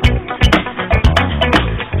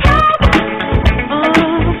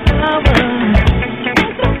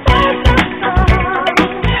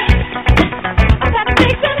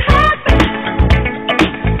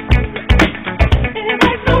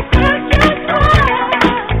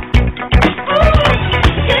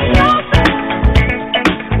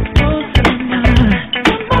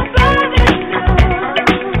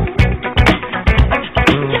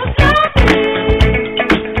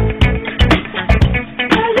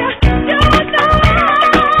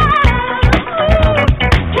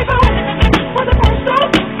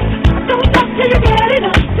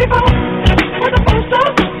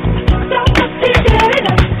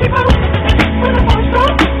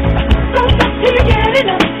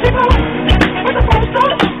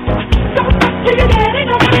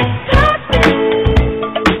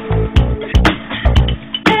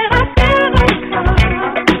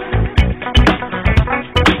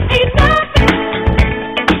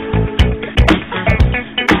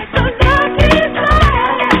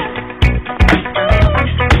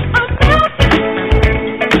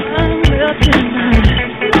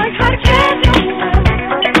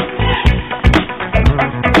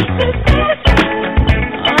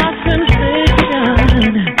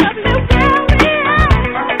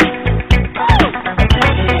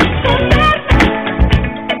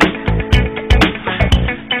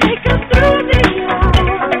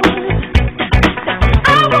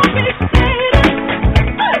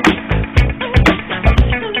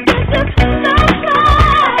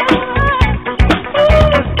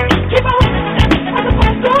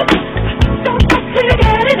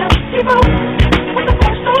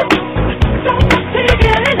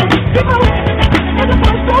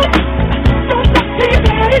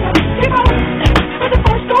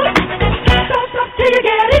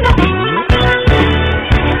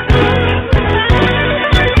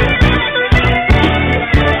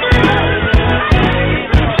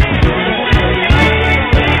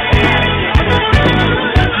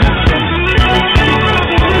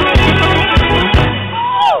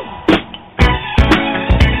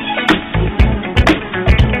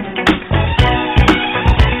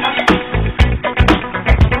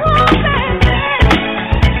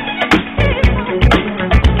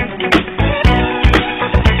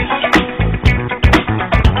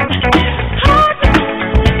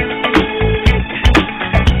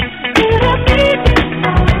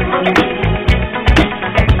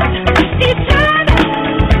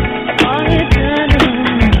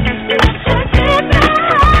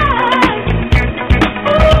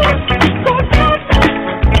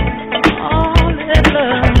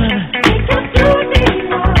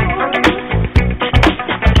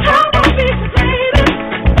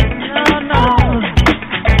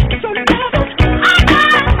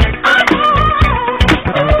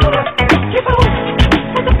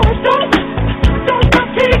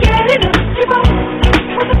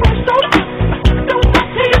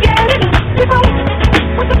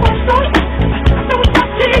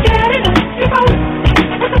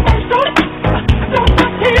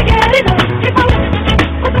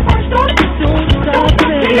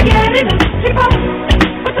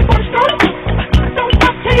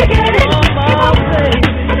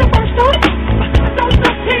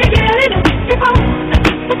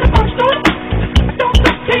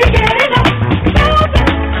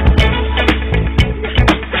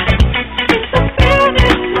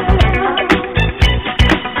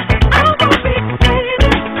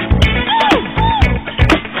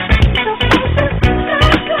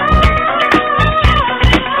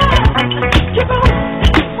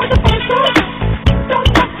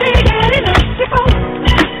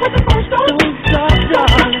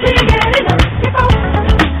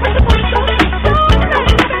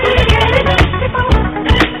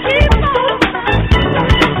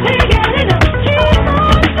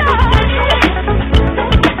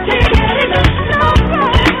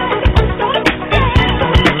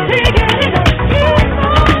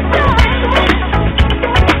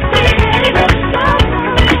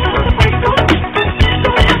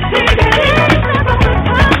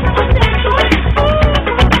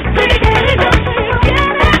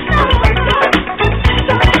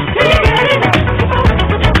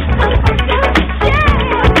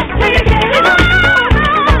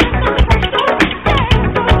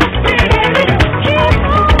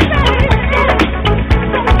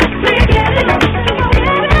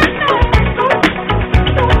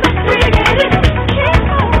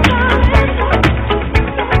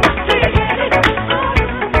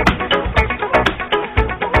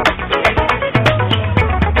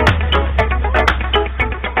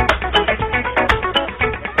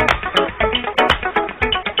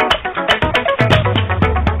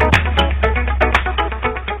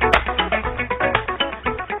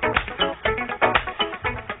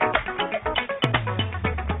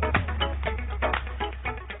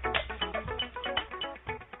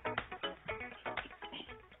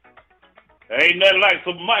Ain't nothing like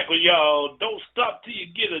some Michael, y'all. Don't stop till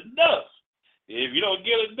you get enough. If you don't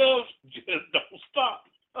get enough, just don't stop.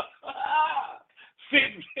 6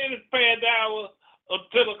 minutes past the hour of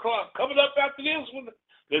 10 o'clock. Coming up after this one,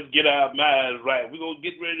 let's get our minds right. We're going to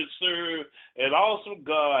get ready to serve an awesome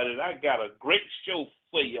God, and I got a great show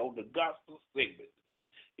for you on the gospel segment.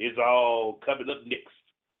 It's all coming up next.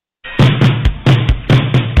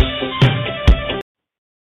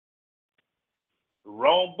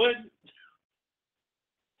 Wrong button.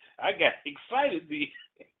 I got excited.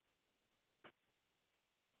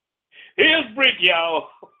 Here's Brick, y'all.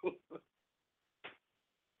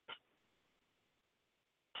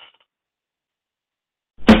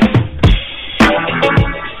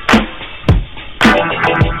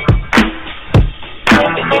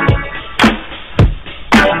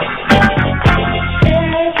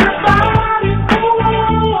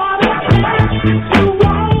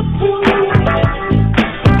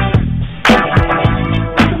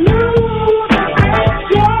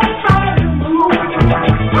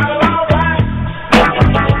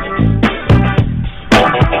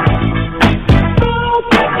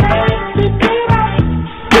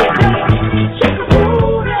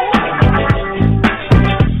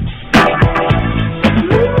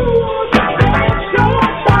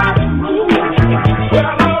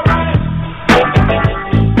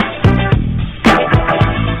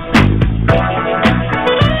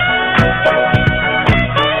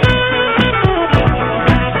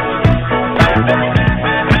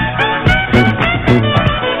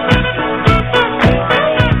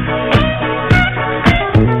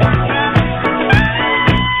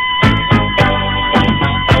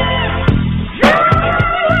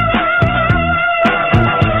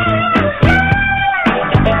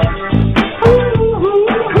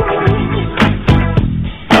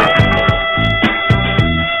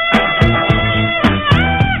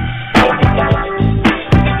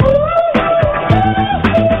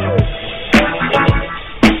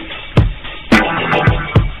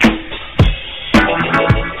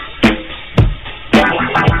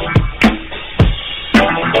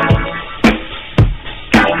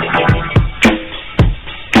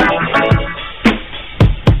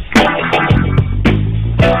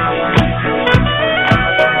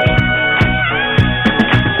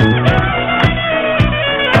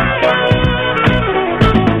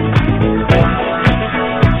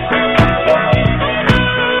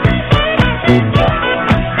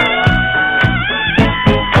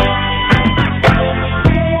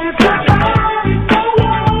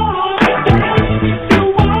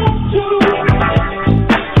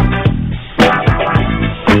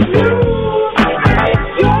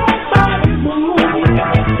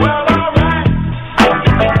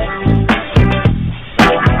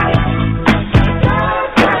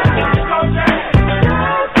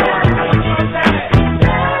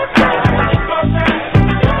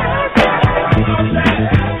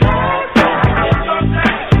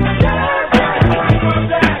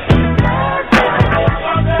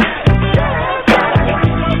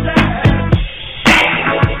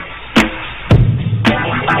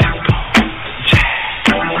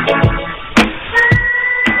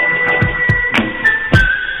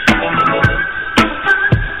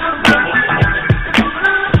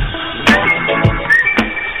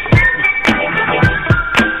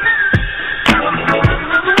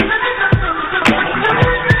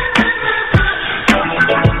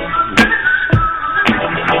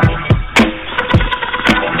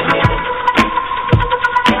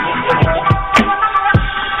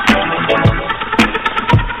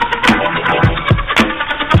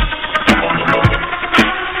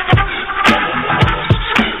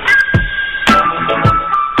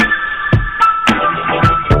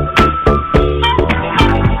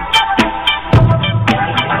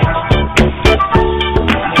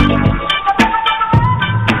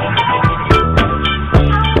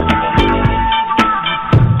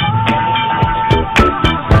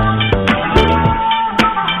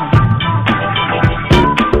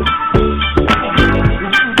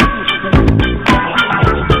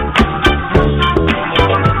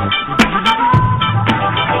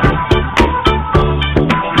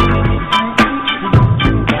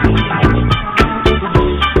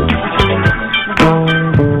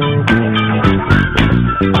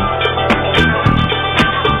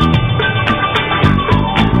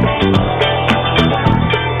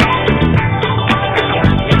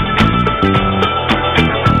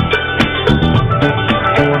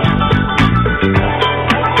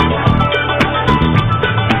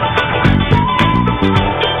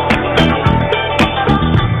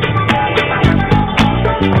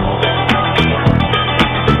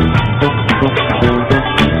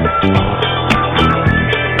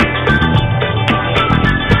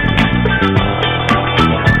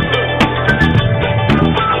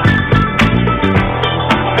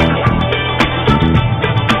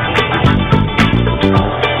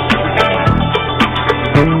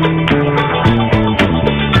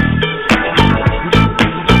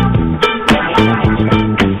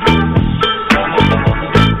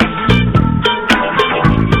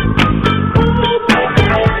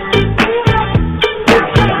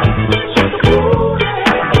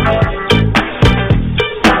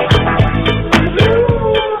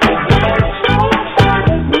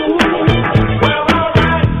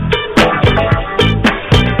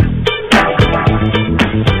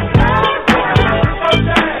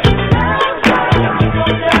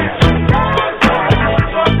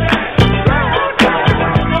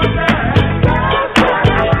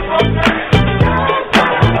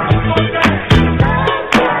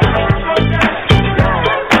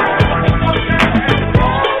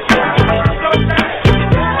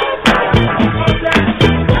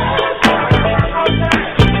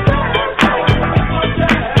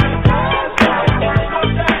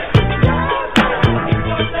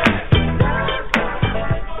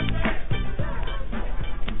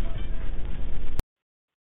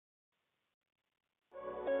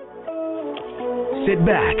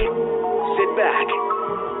 back, sit back,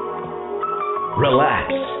 relax,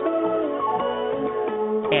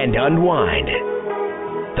 and unwind.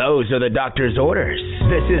 Those are the doctor's orders.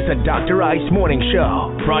 This is the Dr. Ice Morning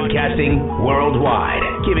Show, broadcasting worldwide,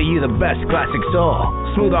 giving you the best classic soul,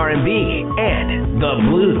 smooth R&B, and the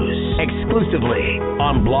blues, exclusively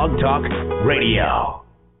on Blog Talk Radio.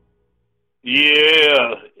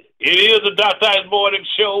 Yeah, it is the Dr. Ice Morning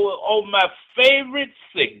Show on my favorite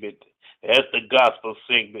segment. That's the gospel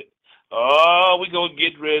segment. Oh, we're going to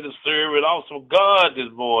get ready to serve an awesome God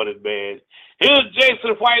this morning, man. Here's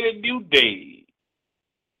Jason White and New Day.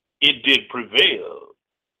 It did prevail.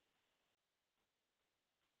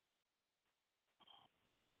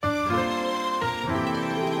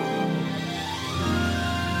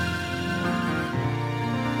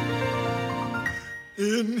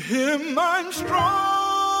 In him I'm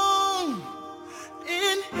strong,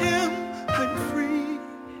 in him I'm free,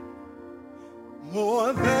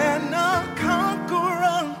 more than a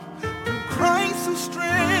conqueror, through Christ who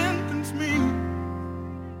strengthens me.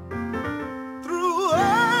 Through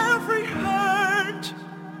every hurt,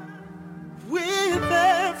 with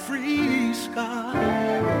every scar,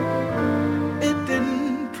 it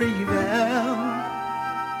didn't prevail,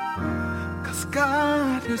 'cause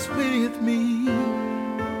God is with me.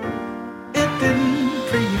 It didn't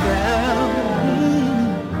prevail,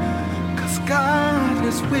 'cause God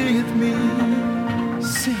is with me.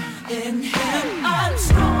 Sing. In him I'm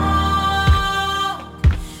strong,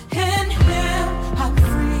 in him I'm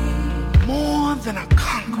free, More than a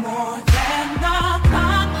conqueror. more than a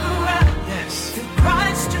conqueror. Yes. Through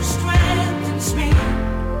Christ who strengthens me.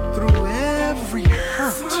 Through every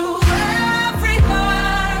hurt. Through every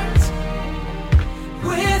hurt,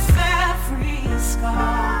 with every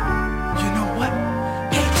scar. You know what?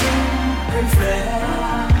 It didn't prevail,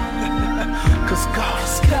 'Cause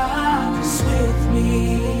God is with me.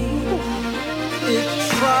 it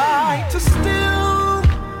tried to steal,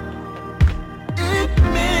 it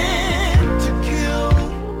meant to kill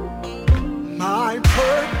my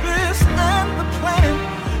purpose and the plan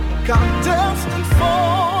God destined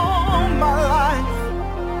for my life.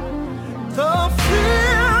 The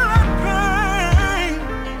fear and pain,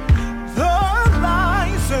 the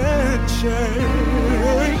lies and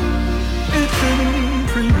shame, it didn't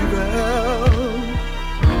prevail,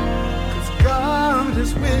 'cause God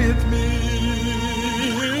is with me.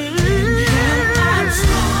 I'm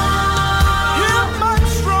strong, Him I'm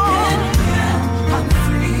strong, in him I'm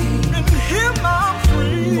free, in Him I'm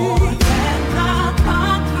free. more than a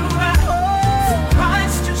conqueror. Through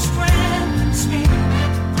Christ who strengthens me.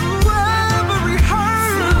 Through every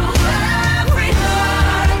hurt, Through every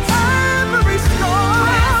hurt, every scar,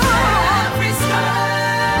 every scar.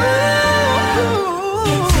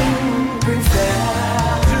 It didn't prevail,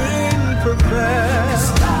 didn't prevail. 'cause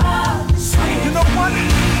God is with You know what?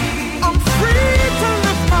 I'm free to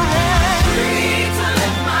lift my hand, free to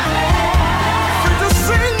lift my head, free to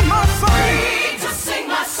sing my song. free to sing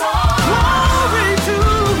my song. Glory to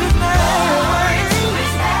His name.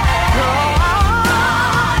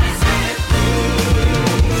 God is with me.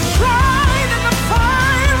 Tried in the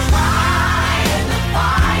fire, Fire in the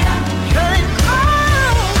fire, came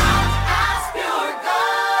out. as pure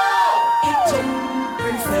gold. It didn't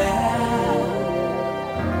prevail,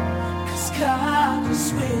 'cause God is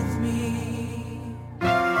with me.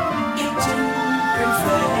 It didn't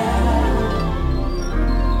prevail,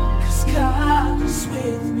 'cause God is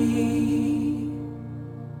with me.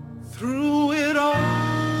 Through it all,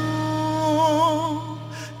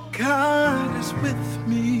 God is with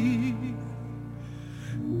me.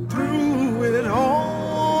 Through it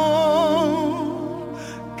all,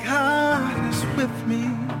 God is with me.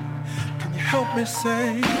 Can you help me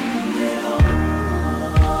say?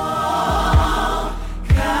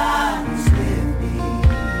 God is with me.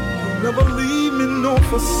 He'll never leave me nor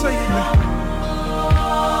forsake me.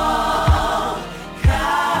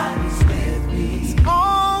 God is with me. He's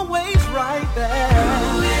always right there.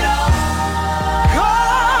 Through it all,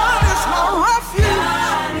 God is my refuge.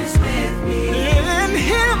 God is with me. In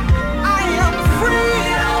Him I am free.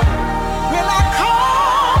 When I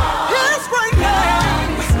call His great name, God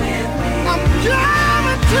is with me. I'm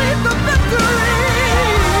guaranteed the victory.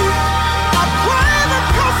 I pray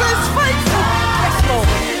because He's faithful. Yes, Lord.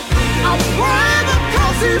 I pray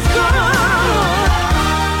because He's good.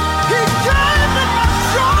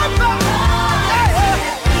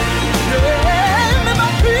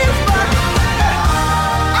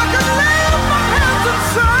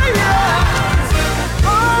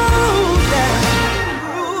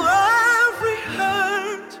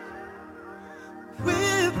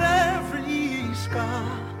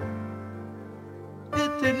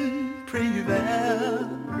 prevail.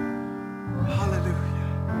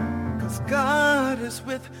 Hallelujah. 'Cause God is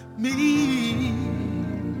with me.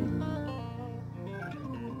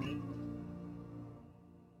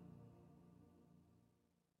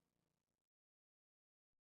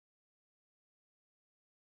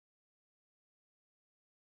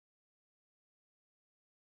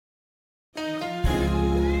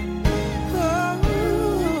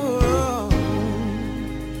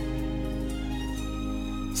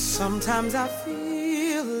 Sometimes I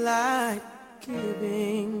feel like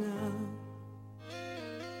giving up.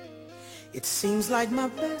 It seems like my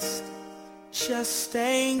best just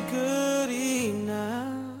ain't good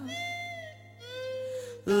enough.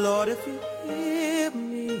 Lord, if you hear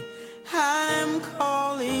me, I'm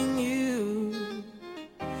calling you.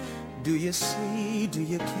 Do you see, do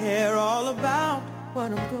you care all about what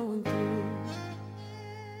I'm going through?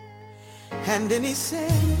 And then he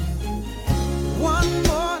said, one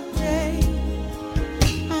more day,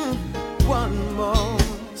 one more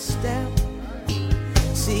step.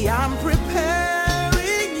 See, I'm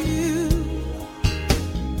preparing you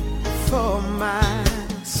for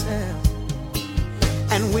myself.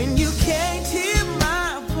 And when you can't hear my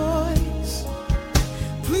voice,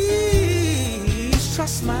 please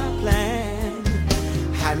trust my plan.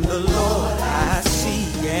 And the Lord I see,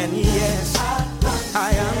 and yes, I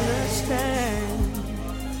understand.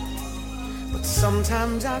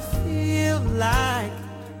 Sometimes I feel like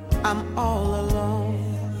I'm all alone.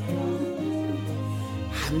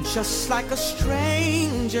 I'm just like a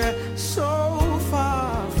stranger so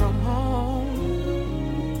far from home.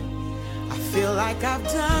 I feel like I've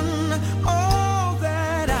done all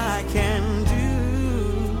that I can do.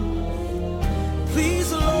 Please,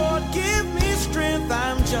 Lord, give me strength.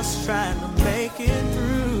 I'm just trying to make it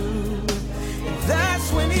through. And that's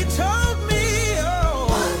when he told me,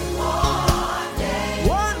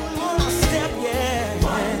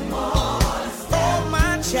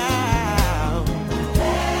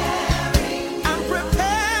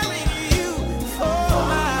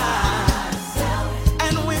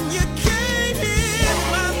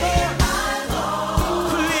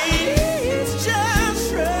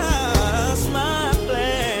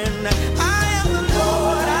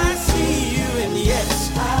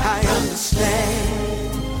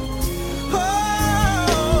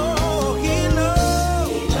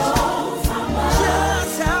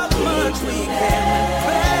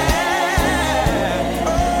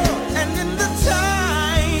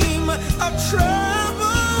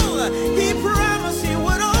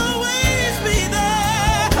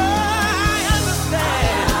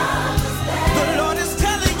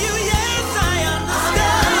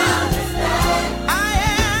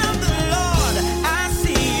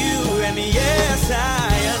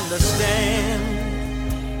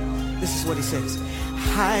 he says,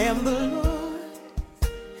 I am the Lord,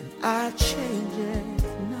 and I change it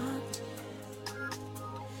not.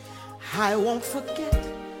 I won't forget,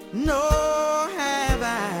 nor have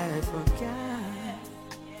I forgot.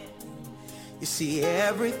 You see,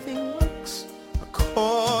 everything works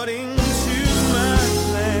according to my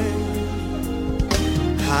plan.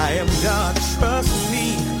 I am God, trust me.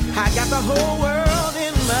 I got the whole world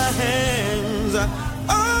in my hands.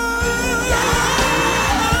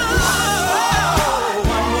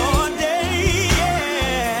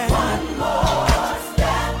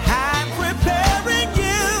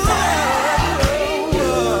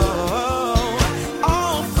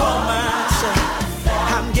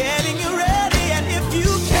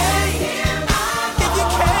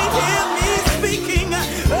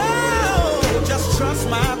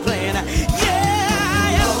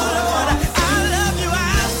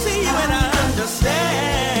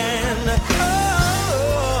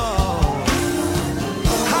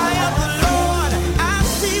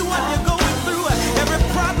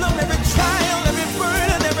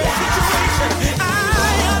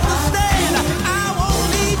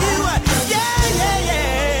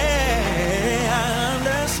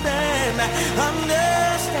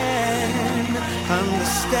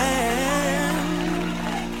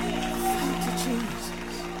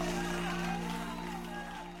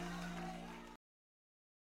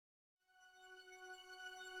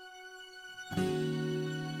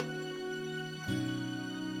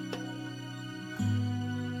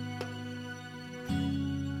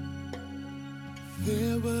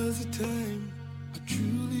 There was a time I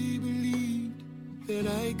truly believed that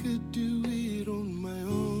I could do it on my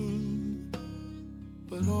own.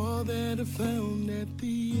 But all that I found at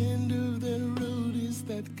the end of the road is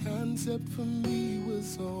that concept for me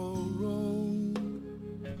was all wrong.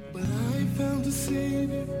 But I found a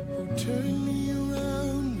Savior who turned me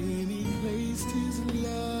around when he placed his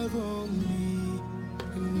love on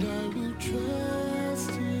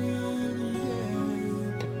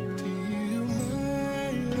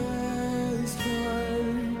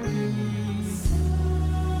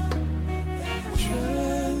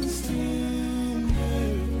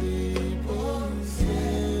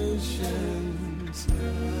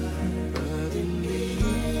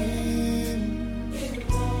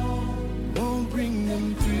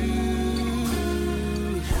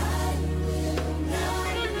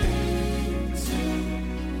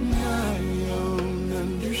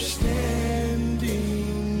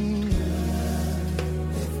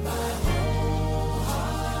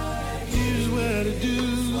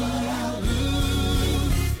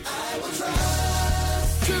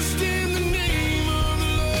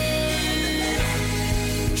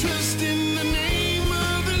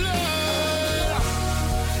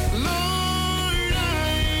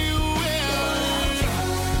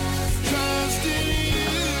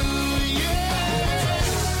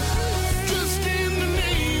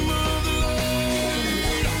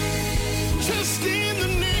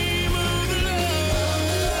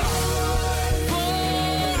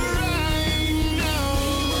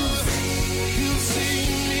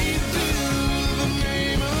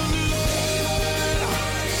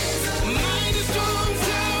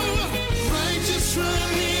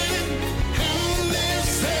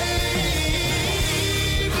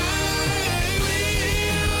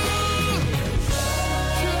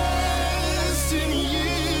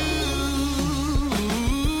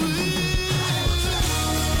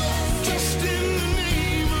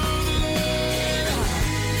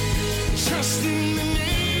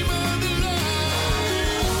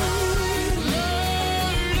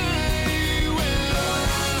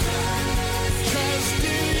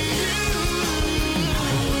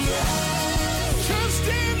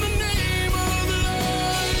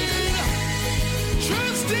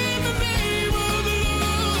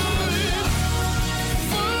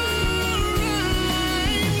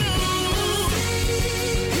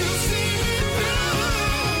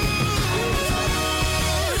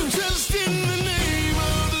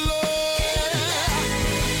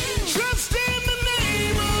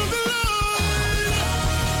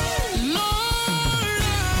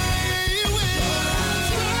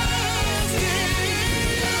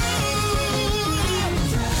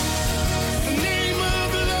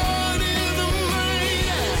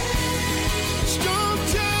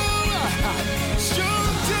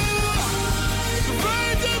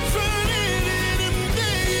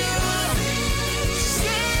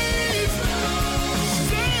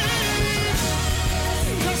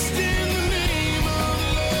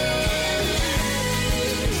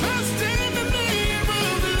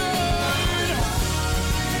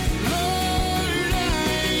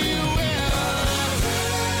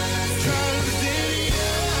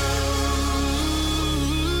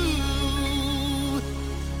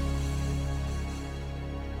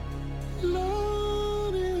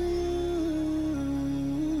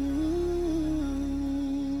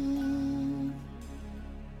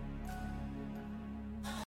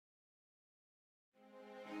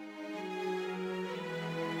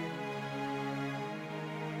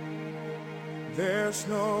There's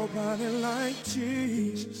nobody like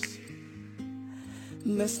Jesus.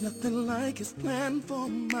 There's nothing like his plan for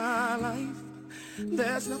my life.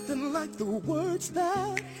 There's nothing like the words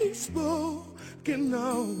that he's spoken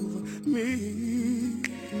over me.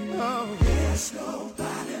 Oh, there's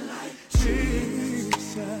nobody like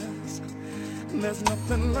Jesus. There's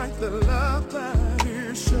nothing like the love that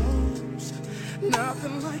he shows.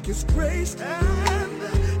 Nothing like his grace and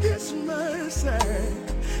his mercy.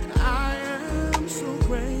 I am so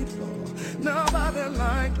grateful. Nobody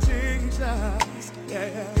like Jesus.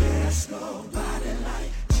 Yeah. There's nobody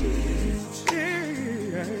like Jesus.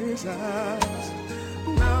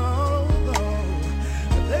 No,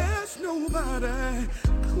 there's nobody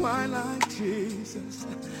quite like Jesus.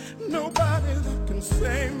 Nobody that can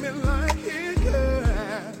save me like he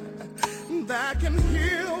can. That can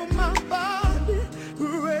heal my body,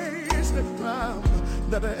 raise me from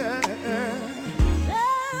the dead.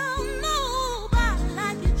 Nobody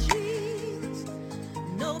like you, Jesus.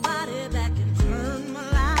 Nobody that can turn my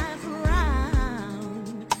life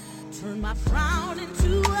around, turn my frown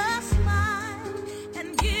into a smile, and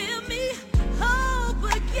give me hope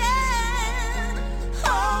again,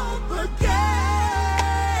 hope again.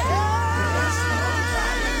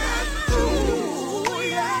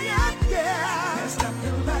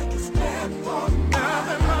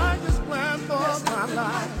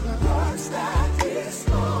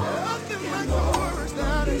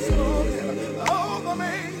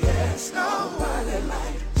 Nobody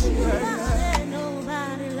like Jesus.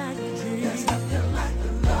 Nobody like Jesus. There's nothing like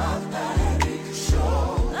the love that he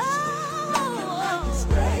shows. Nothing like his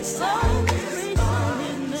grace and his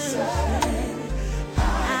mercy.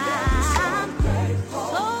 I'm so grateful.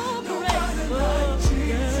 Nobody like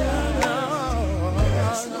Jesus.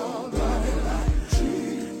 There's nobody like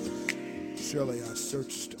Jesus. Surely I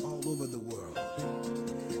searched all over the world. I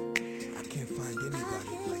can't find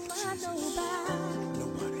anybody like Jesus.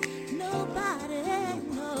 No.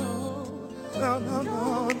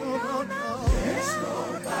 There's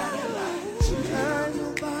nobody like Jesus.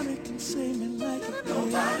 Nobody can save me like you.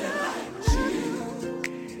 Nobody like Jesus.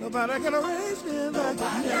 Nobody can raise me like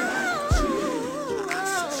you.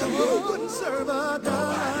 Who wouldn't serve a God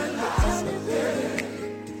like this?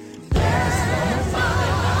 There's nobody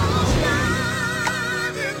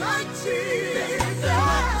like Jesus.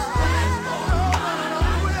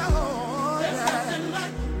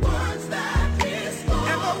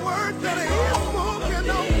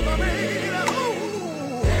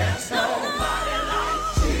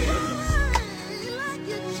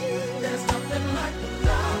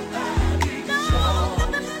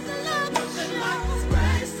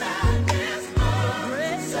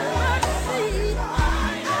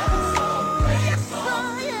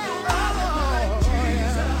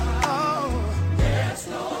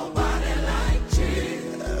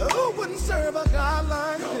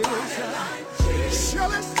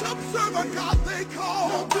 Serve a God they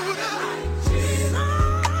call Buddha.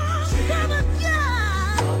 Serve a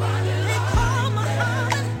God they call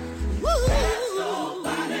Muhammad. There's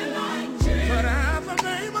nobody like Jesus. But at the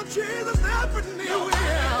name of Jesus, every knee will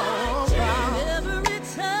bow. Every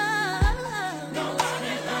tongue.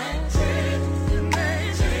 Nobody like Jesus. His name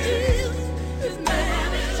is Jesus. His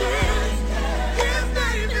name is Jesus. His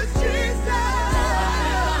name is Jesus.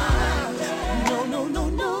 No.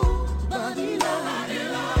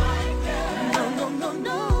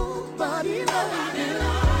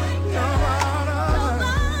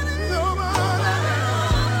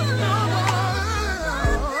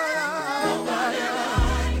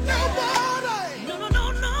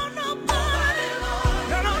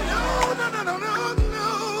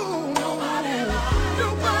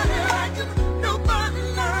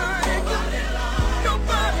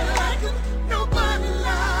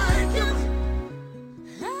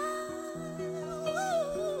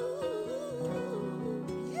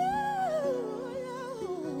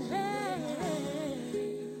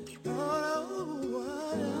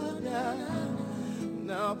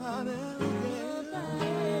 Nobody like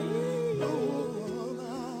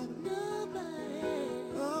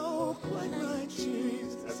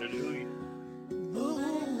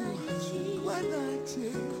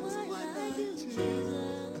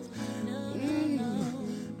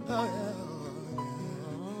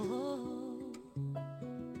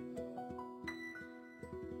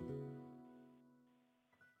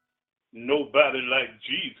Nobody like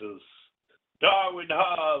Jesus. Darwin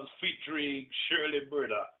Hobbs featuring Shirley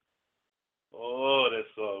Murdoch. Oh, that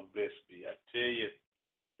song blessed me. I tell you,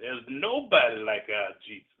 there's nobody like our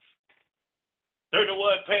Jesus.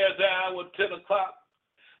 31 past the hour, 10 o'clock.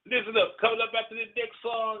 Listen up. Coming up after this next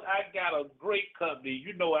song, I got a great company.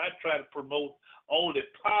 You know I try to promote only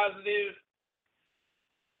positive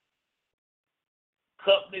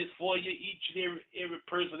companies for you, each and every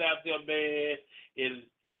person out there, man. And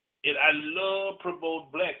I love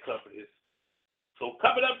promoting black companies. So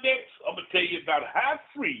coming up next, I'm going to tell you about how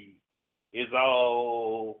free is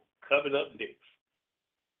all coming up next.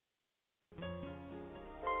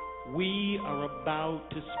 We are about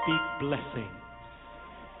to speak blessing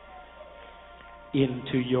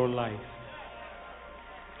into your life.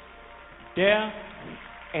 Death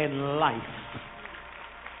and life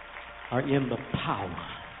are in the power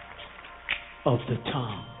of the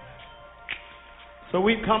tongue. So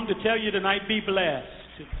we've come to tell you tonight, be blessed.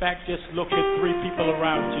 In fact, just look at 3 people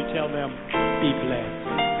around you, tell them, be blessed.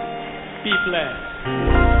 Be blessed.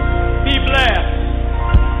 Be blessed.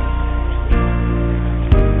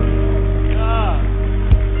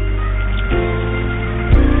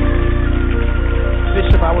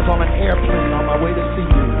 Bishop, I was on an airplane on my way to see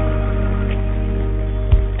you.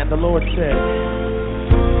 And the Lord said,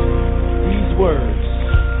 these words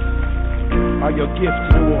are your gift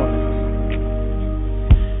to New Orleans.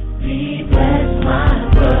 Be blessed, my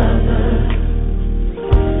brother.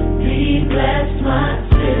 Be blessed, my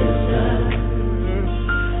sister.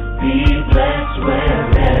 Be blessed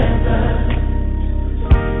wherever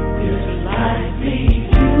this life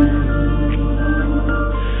leads you.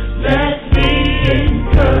 Let me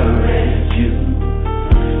encourage you.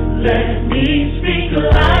 Let me speak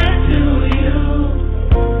life to you.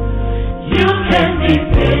 You can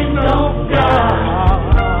depend on God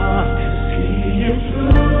to see you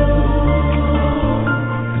through.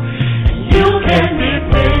 You can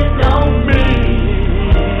depend on me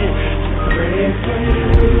to pray for you.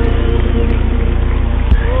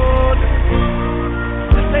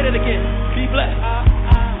 Let's say that again. Be blessed.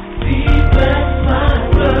 Be blessed, my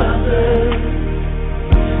brother.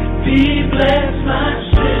 Be blessed, my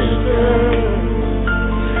sister.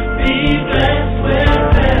 Be blessed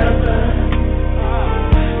wherever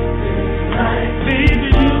this life leads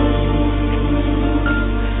you.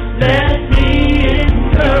 Let me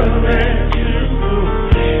encourage you.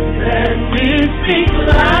 Let me speak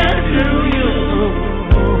life to you.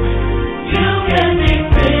 You can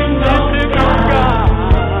depend on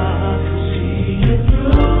God to see you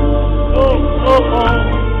through.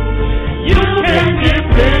 You can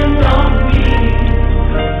depend on me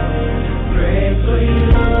to pray for you.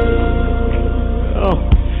 Oh,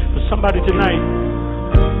 for somebody tonight,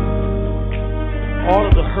 all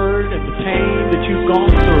of the hurt and the pain that you've gone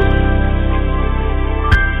through,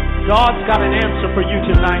 God's got an answer for you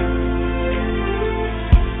tonight.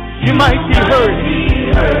 You might be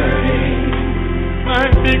hurting,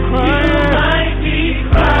 might be crying,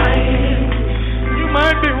 you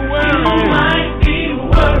might be worrying, you might be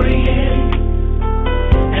worrying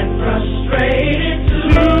and frustrated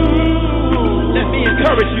too. Let me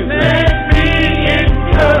encourage you. Let me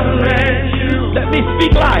encourage you. Let me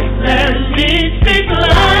speak life. Let me speak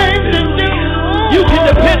life to you. You can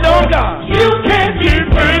depend on God. You can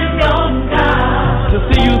depend on God to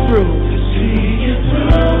see you through. To see you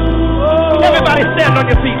through. Everybody stand on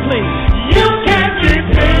your feet, please. You can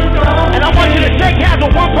depend on. And I want you to shake hands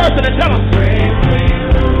with one person and tell them.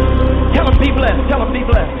 Tell them be blessed. Tell them be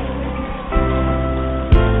blessed.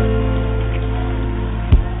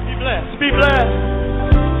 Be blessed. Be blessed.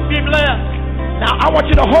 Be blessed. Now I want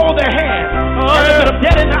you to hold their hand and look at them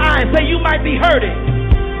dead in the eye and say, you might be hurting.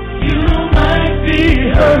 You might be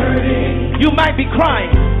hurting. You might be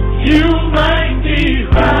crying. You might be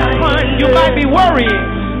crying. You might be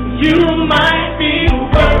worrying. You might be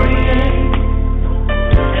worrying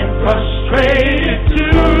and frustrated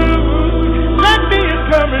too. Let me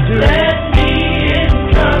encourage you. Let me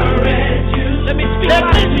encourage you. Let me speak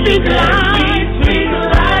life. Let me speak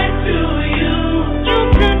life to you. You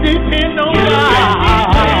can depend on God.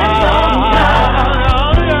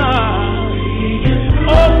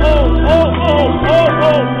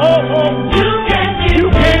 You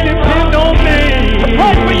can depend on me to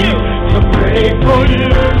pray for you. To pray for you.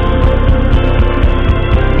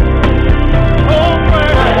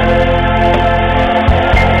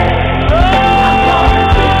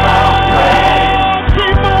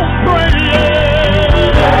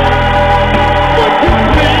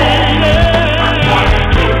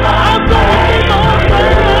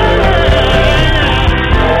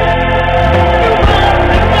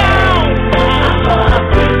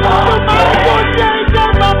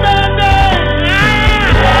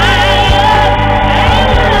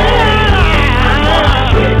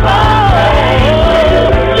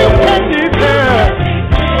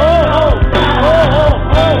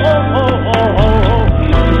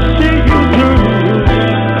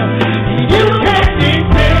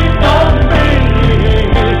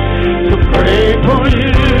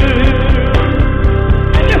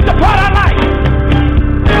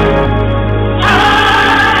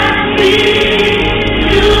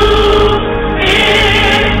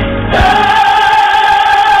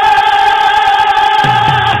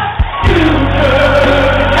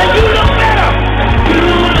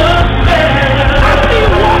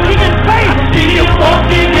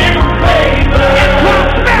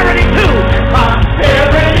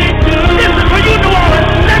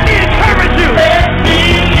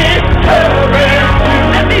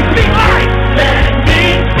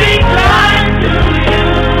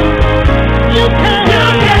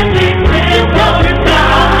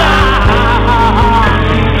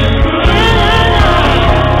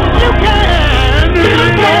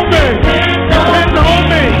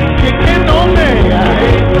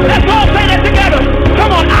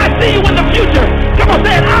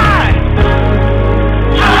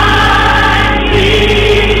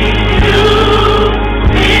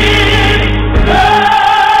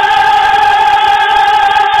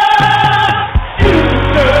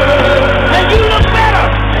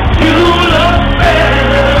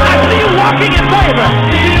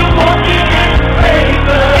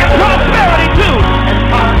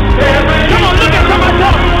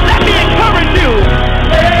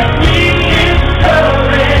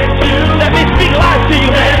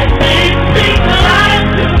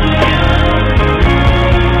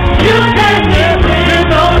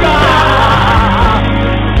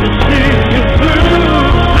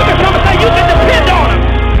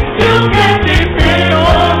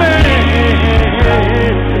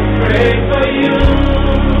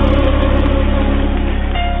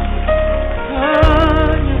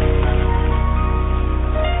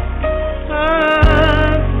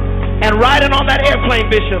 riding on that airplane,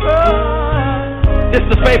 Bishop. This is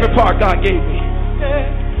the favorite part God gave me.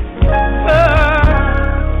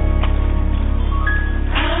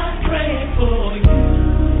 I pray for you,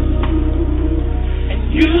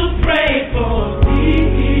 and you pray for me,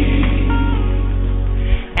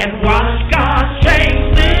 and watch God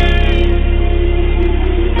change things.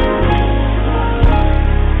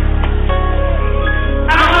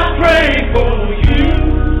 I pray for you,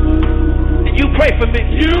 and you pray for me.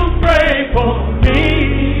 You pray for me,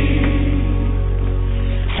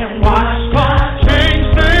 and watch God change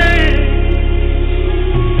things.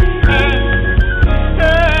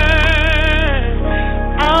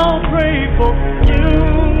 I'll pray for you.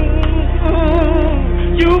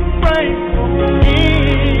 You pray for me,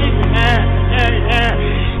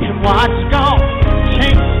 and watch God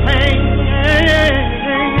change things.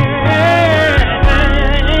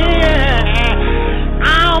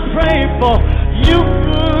 I'll pray for you.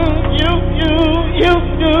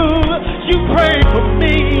 You pray for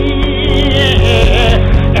me,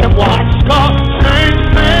 and watch God change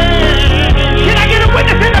things. Can I get a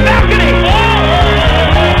witness in the balcony?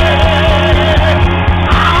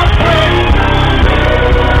 I'll pray for you.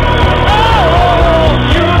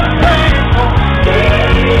 You pray for me.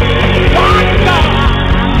 Watch God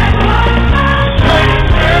change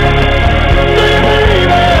things. Do you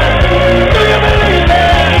believe it? Do you believe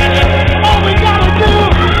it? All we gotta do.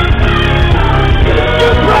 You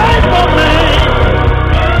pray for me.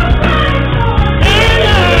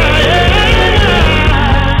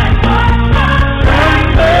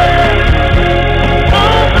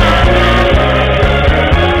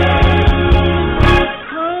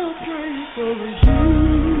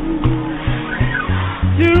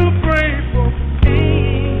 You pray for me,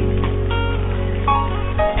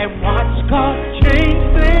 and watch God change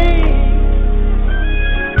things.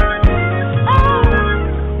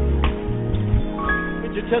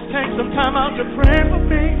 Would you just take some time out to pray for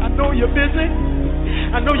me? I know you're busy.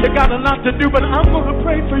 I know you got a lot to do, but I'm going to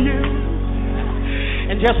pray for you.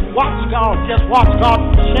 And just watch God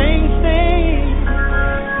change things.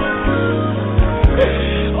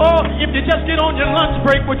 Oh, if you just get on your lunch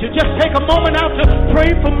break, would you just take a moment out to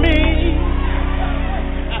pray for me?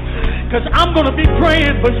 Because I'm going to be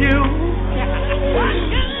praying for you.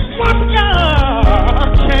 Watch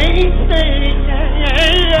God change things.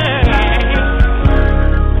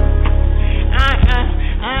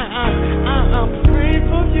 I'm praying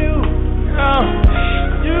for you.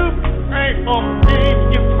 You pray for me.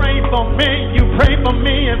 You pray for me. You pray for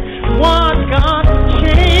me. And watch God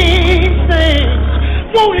change things.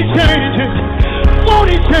 Won't He change it? Won't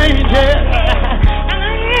He change it?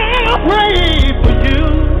 I'll pray for you.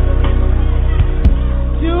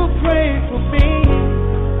 You pray for me,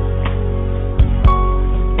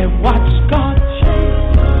 and watch God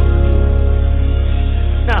change.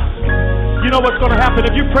 Now, you know what's going to happen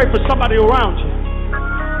if you pray for somebody around you.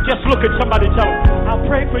 Just look at somebody, tell them, I'll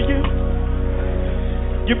pray for you.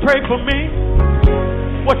 You pray for me.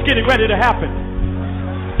 What's getting ready to happen?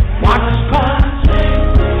 Watch God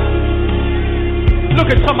change. Look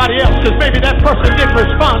at somebody else, because maybe that person didn't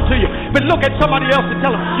respond to you. But look at somebody else and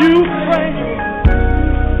tell them, you pray.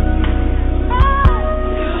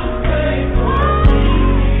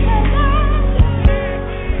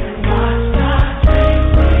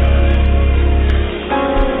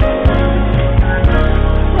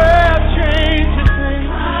 Prayer changes things.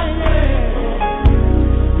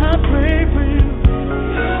 I pray for you.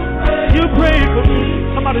 You pray for me.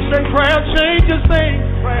 Somebody say prayer changes things.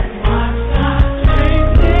 Prayer.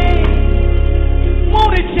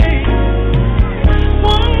 Won't it change?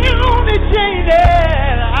 Won't it change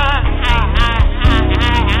it?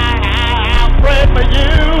 I'll pray for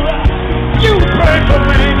you. You pray for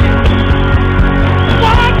me.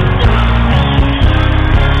 What?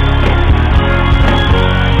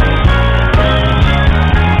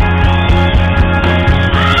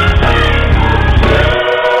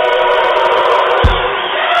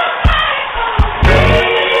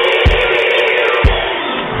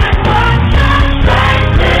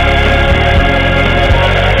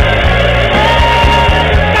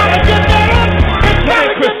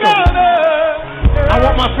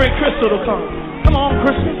 My friend Crystal to come. Come on,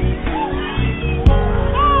 Crystal.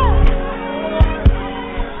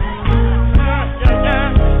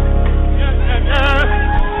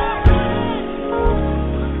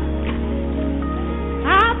 I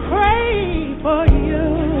pray for you.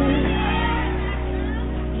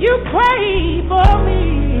 You pray for me.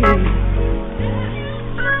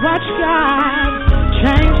 Watch God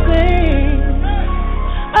change things.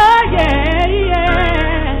 Oh yeah, yeah.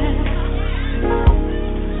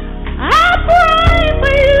 I pray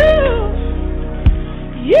for you.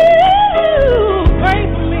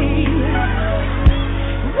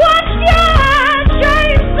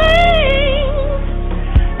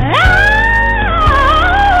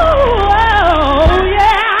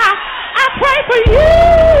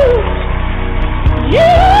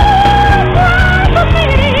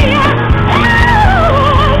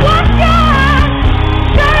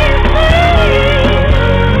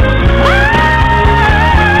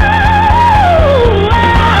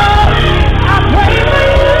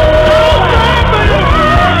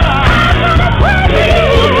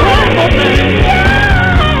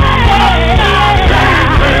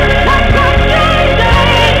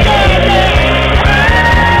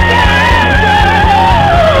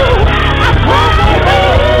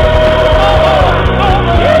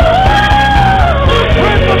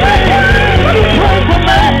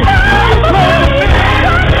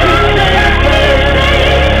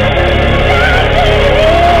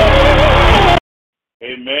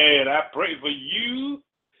 I pray for you.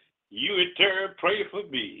 You in turn pray for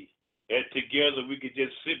me. And together we can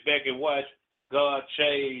just sit back and watch God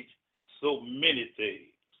change so many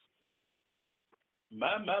things.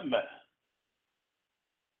 My.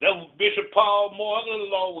 That was Bishop Paul Morgan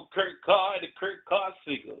along with Kurt Carr and the Kurt Carr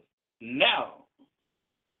Singers. Now,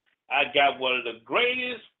 I got one of the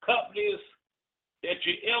greatest companies that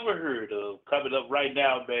you ever heard of coming up right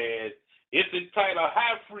now, man. It's entitled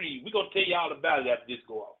High Free. We're going to tell you all about it after this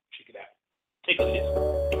go off. Check it out. Take a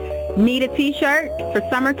listen. Need a t-shirt for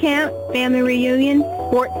summer camp, family reunion,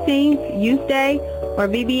 sports teams, youth day, or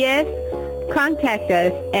VBS? Contact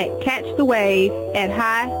us at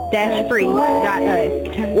catchthewave@high-free.us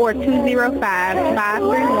or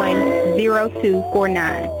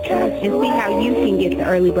 205-531-0249 and see how you can get the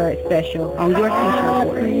early bird special on your t-shirt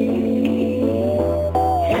order.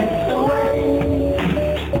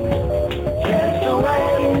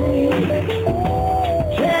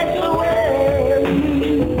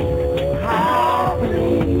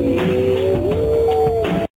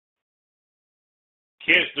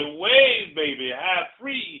 Catch the wave, baby. High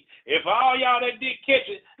free. If all y'all that did catch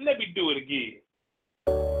it, let me do it again.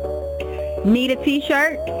 Need a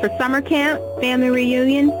t-shirt for summer camp, family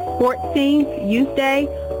reunion, sports teams, youth day,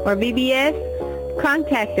 or VBS?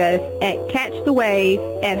 Contact us at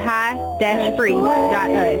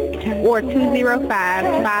catchthewave@high-free.us or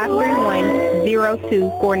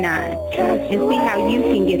 205-531-0249 and see how you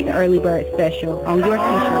can get the early bird special on your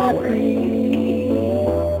t-shirt order.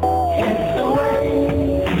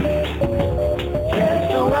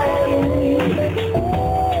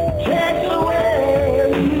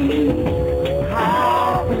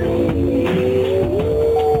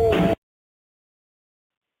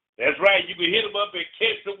 That's right. You can hit them up at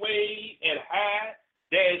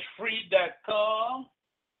catchthewave@high-free.com,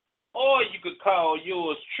 or you could call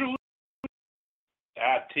yours truly.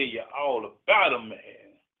 I'll tell you all about them, man.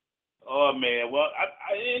 Oh, man. Well,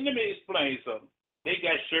 let me explain something. They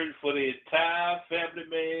got shirts for the entire family,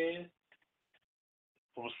 man.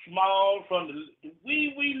 From the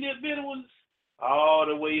wee little ones, all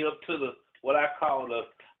the way up to the, what I call the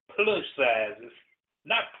plush sizes.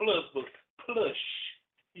 Not plus, but plush.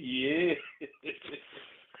 Yeah.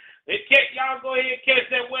 Y'all go ahead and catch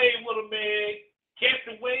that wave with them, man. Catch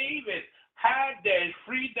the wave at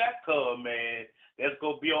high-free.com, man. That's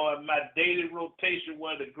going to be on my daily rotation,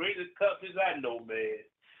 one of the greatest companies I know, man.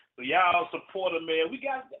 So y'all support them, man. You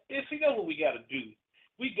know what we got to do.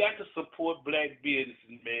 We got to support black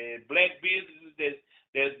businesses, man. Black businesses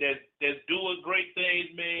that's doing great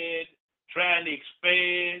things, man, trying to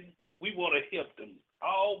expand. We want to help them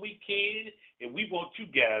all we can, and we want you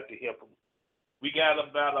guys to help them. We got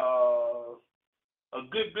about a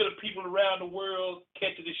good bit of people around the world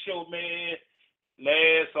catching the show, man.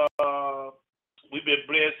 We've been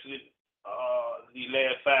blessed these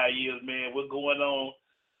last 5 years, man. We're going on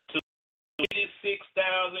to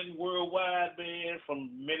 86,000 worldwide, man, from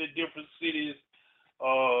many different cities.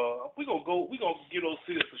 We're gonna give those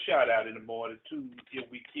cities a shout out in the morning too, if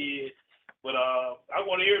we can. But I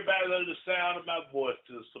want everybody under the sound of my voice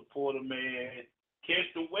to support them, man. Catch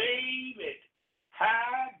the wave at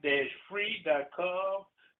high-free.com.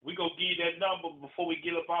 We're going to give you that number before we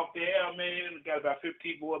get up off the air, man. We got about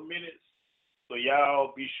 15 more minutes. So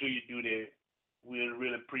y'all be sure you do that. We'll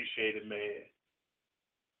really appreciate it, man.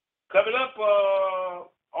 Coming up on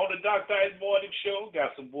the Dr. Ice Morning Show,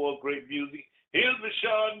 got some more great music. Here's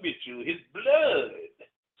Rashawn Mitchell. His blood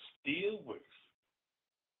still works.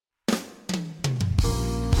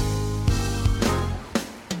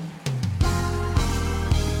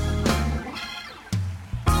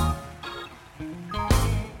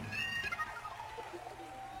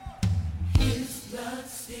 Blood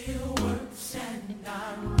still works, and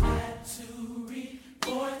I'm glad to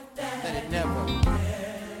report that it never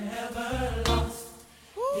lost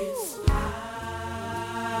its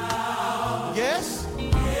power. Yes?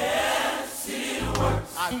 Yes, it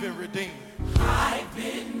works. I've been redeemed. I've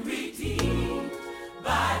been redeemed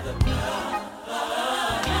by the blood of the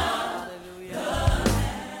Lamb.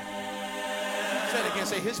 Say it again,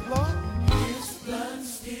 say His blood? His blood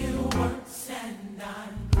still works, and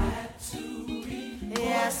I'm glad to report.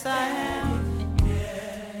 Yes, I am.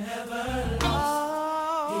 Never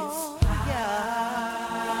lost its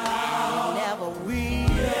power. Never will.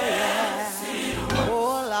 Yes, it works.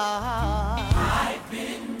 Oh, Lord. I've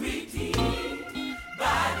been redeemed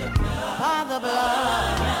by the blood of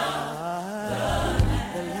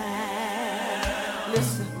the Lamb.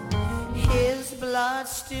 Listen, His blood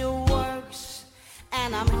still works,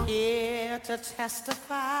 and I'm here to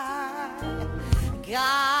testify.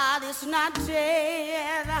 God is not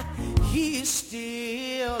dead, He is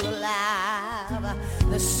still alive.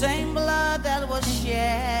 The same blood that was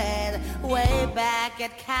shed way back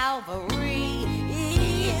at Calvary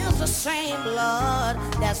is the same blood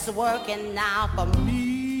that's working now for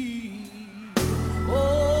me.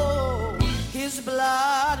 Oh, his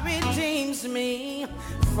blood redeems me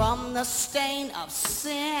from the stain of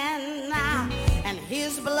sin, and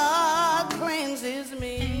his blood cleanses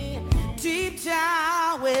me deep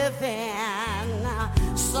down within.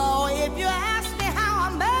 So if you ask me how I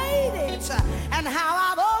made it and how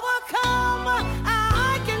I've overcome,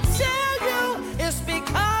 I can tell you it's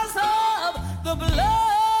because of the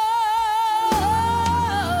blood.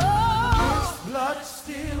 His blood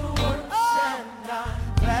still works, and I'm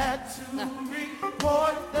glad to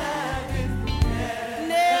report that it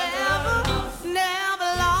never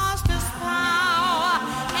lost its power,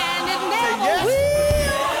 and it never will.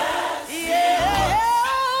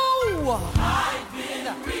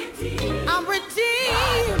 I'm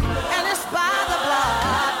redeemed, and it's by the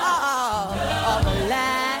blood of the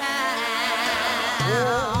Lamb.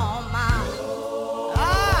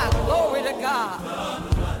 Glory to God.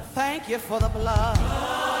 Thank you for the blood.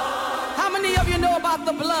 How many of you know about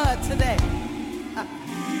the blood today?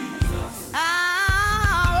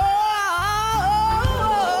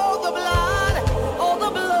 The blood, oh the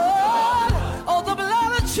blood, oh the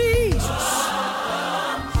blood of Jesus.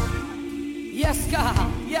 Yes,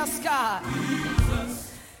 God. Yes, God.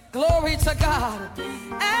 Glory to God.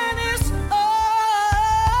 And it's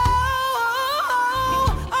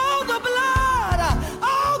the blood,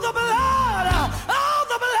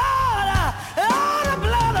 the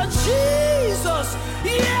blood of Jesus.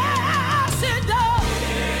 Yes, it does.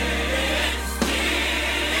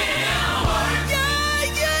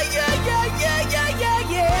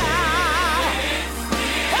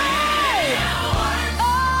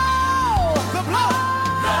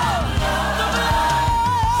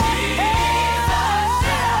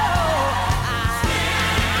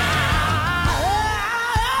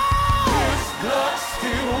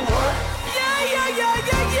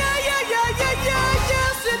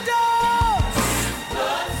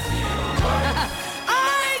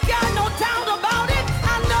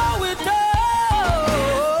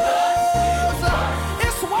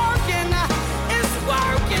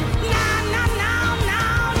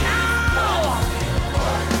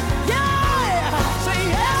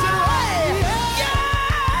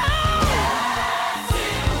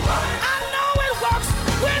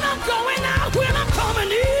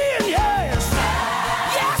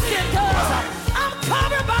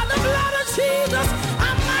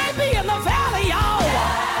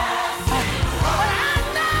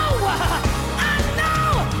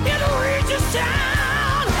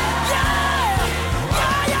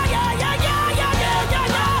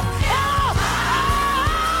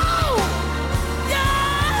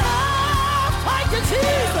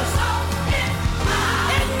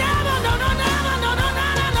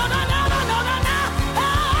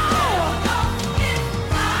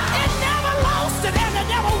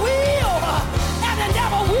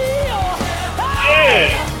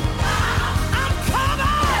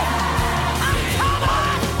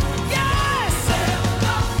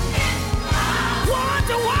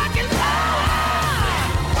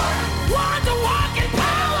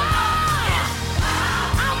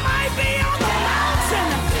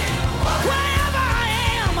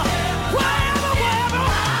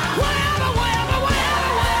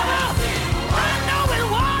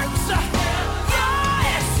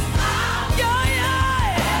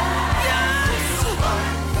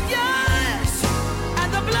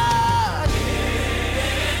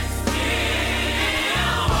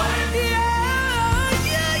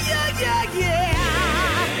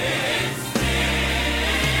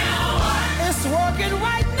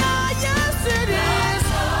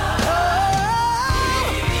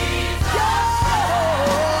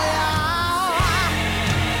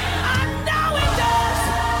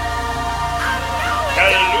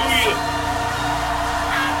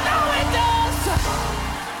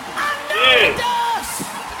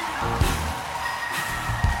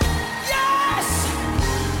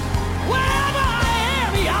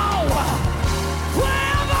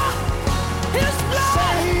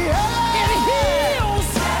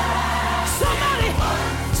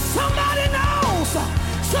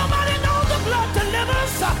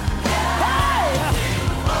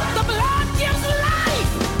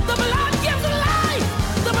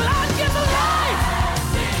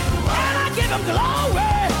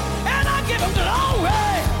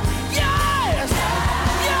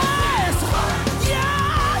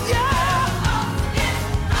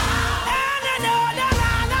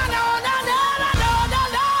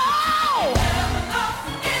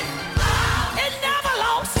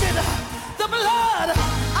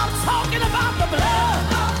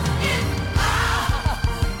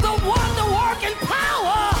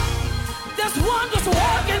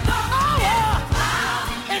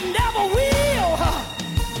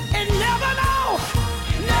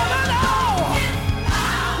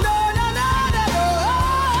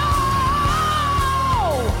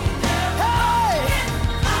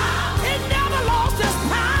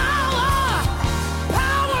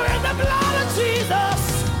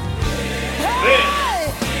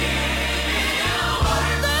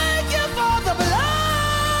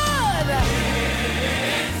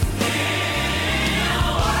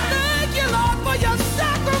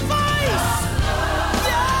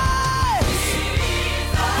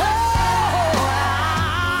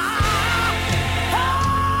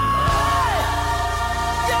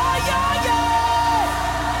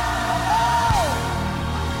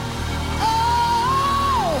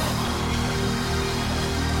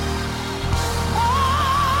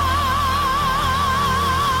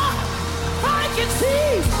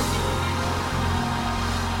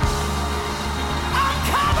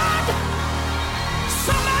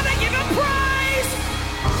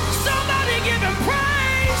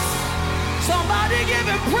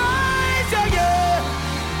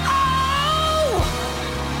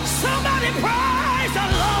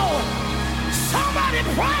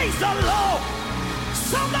 praise the Lord.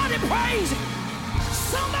 Somebody praise him.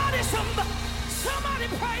 Somebody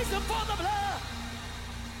praise him for the blood.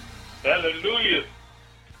 Hallelujah.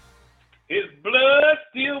 His blood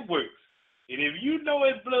still works. And if you know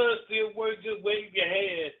his blood still works, just wave your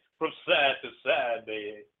hand from side to side,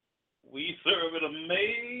 man. We serve an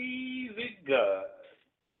amazing God.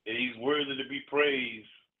 And he's worthy to be praised.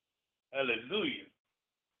 Hallelujah.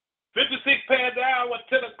 56 past the hour,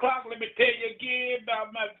 10 o'clock. Let me tell you again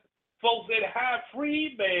about my folks at High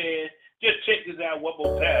Free, man. Just check this out one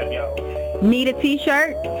more time, y'all. Need a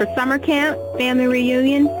t-shirt for summer camp, family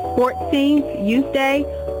reunion, sports teams, youth day,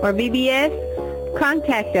 or VBS?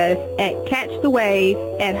 Contact us at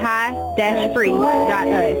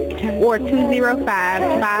catchthewave@high-free.us or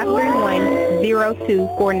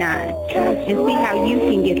 205-531-0249 and see how you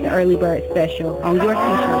can get the early bird special on your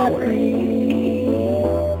t-shirt order.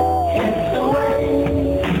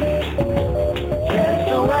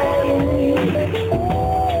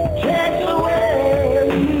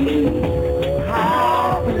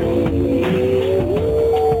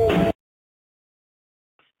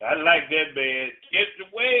 I like that, man. Catch the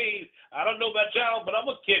wave. I don't know about y'all, but I'm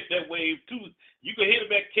going to catch that wave, too. You can hit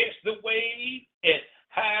them at Catch the Wave at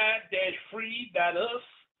high-free.us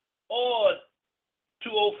or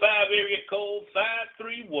 205 area code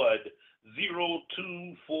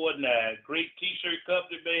 531-0249. Great T-shirt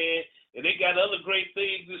company, man. And they got other great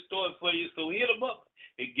things in store for you, so hit them up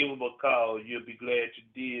and give them a call. You'll be glad you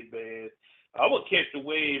did, man. I'm going to catch the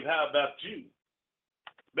wave. How about you?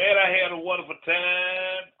 Man, I had a wonderful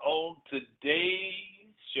time on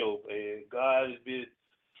today's show, man. God has been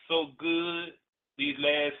so good these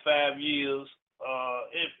last 5 years.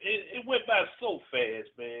 It went by so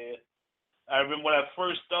fast, man. I remember when I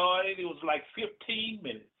first started, it was like 15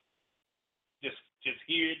 minutes. Just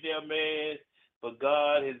here and there, man. But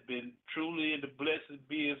God has been truly in the blessing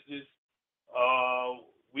business.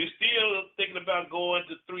 We're still thinking about going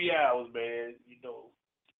to 3 hours, man. You know,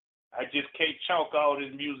 I just can't chalk all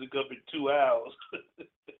this music up in 2 hours.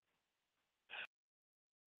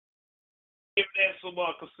 Give that some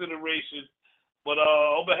consideration. But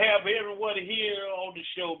on behalf of everyone here on the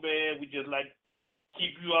show, man, we just like to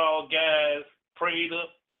keep you all guys prayed up.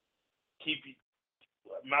 Keep you.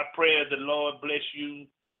 My prayer, the Lord bless you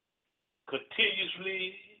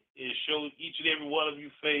continuously and show each and every one of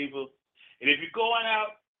you favor. And if you're going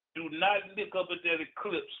out, do not look up at that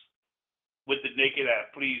eclipse with the naked eye.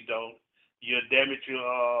 Please don't. You'll damage your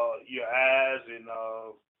eyes and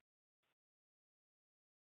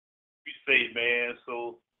be safe, man.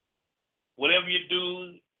 So whatever you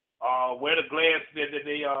do, wear the glasses that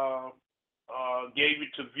they gave you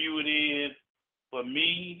to view it in. For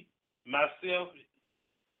me, myself,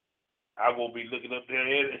 I won't be looking up there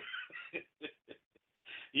at it.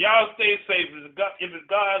 Y'all stay safe. If it's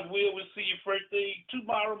God's will, we'll see you first thing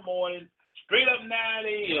tomorrow morning, straight up 9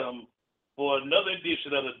 a.m. for another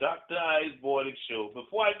edition of the Dr. Ice Morning Show.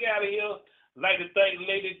 Before I get out of here, I'd like to thank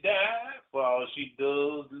Lady Di for all she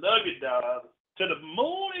does. Love you, dog. To the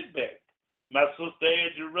moon and back. My sister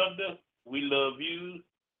Andrew, we love you.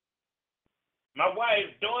 My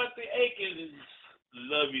wife, Dorothy Akins,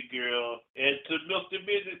 love you, girl. And to Mr. and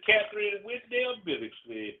Mrs. Catherine Wendell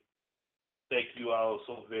Billingsley, thank you all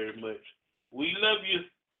so very much. We love you.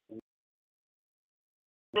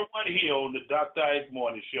 Everyone here on the Dr. Ice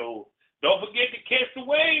Morning Show. Don't forget to catch the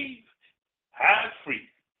wave. High free.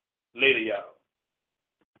 Later, y'all.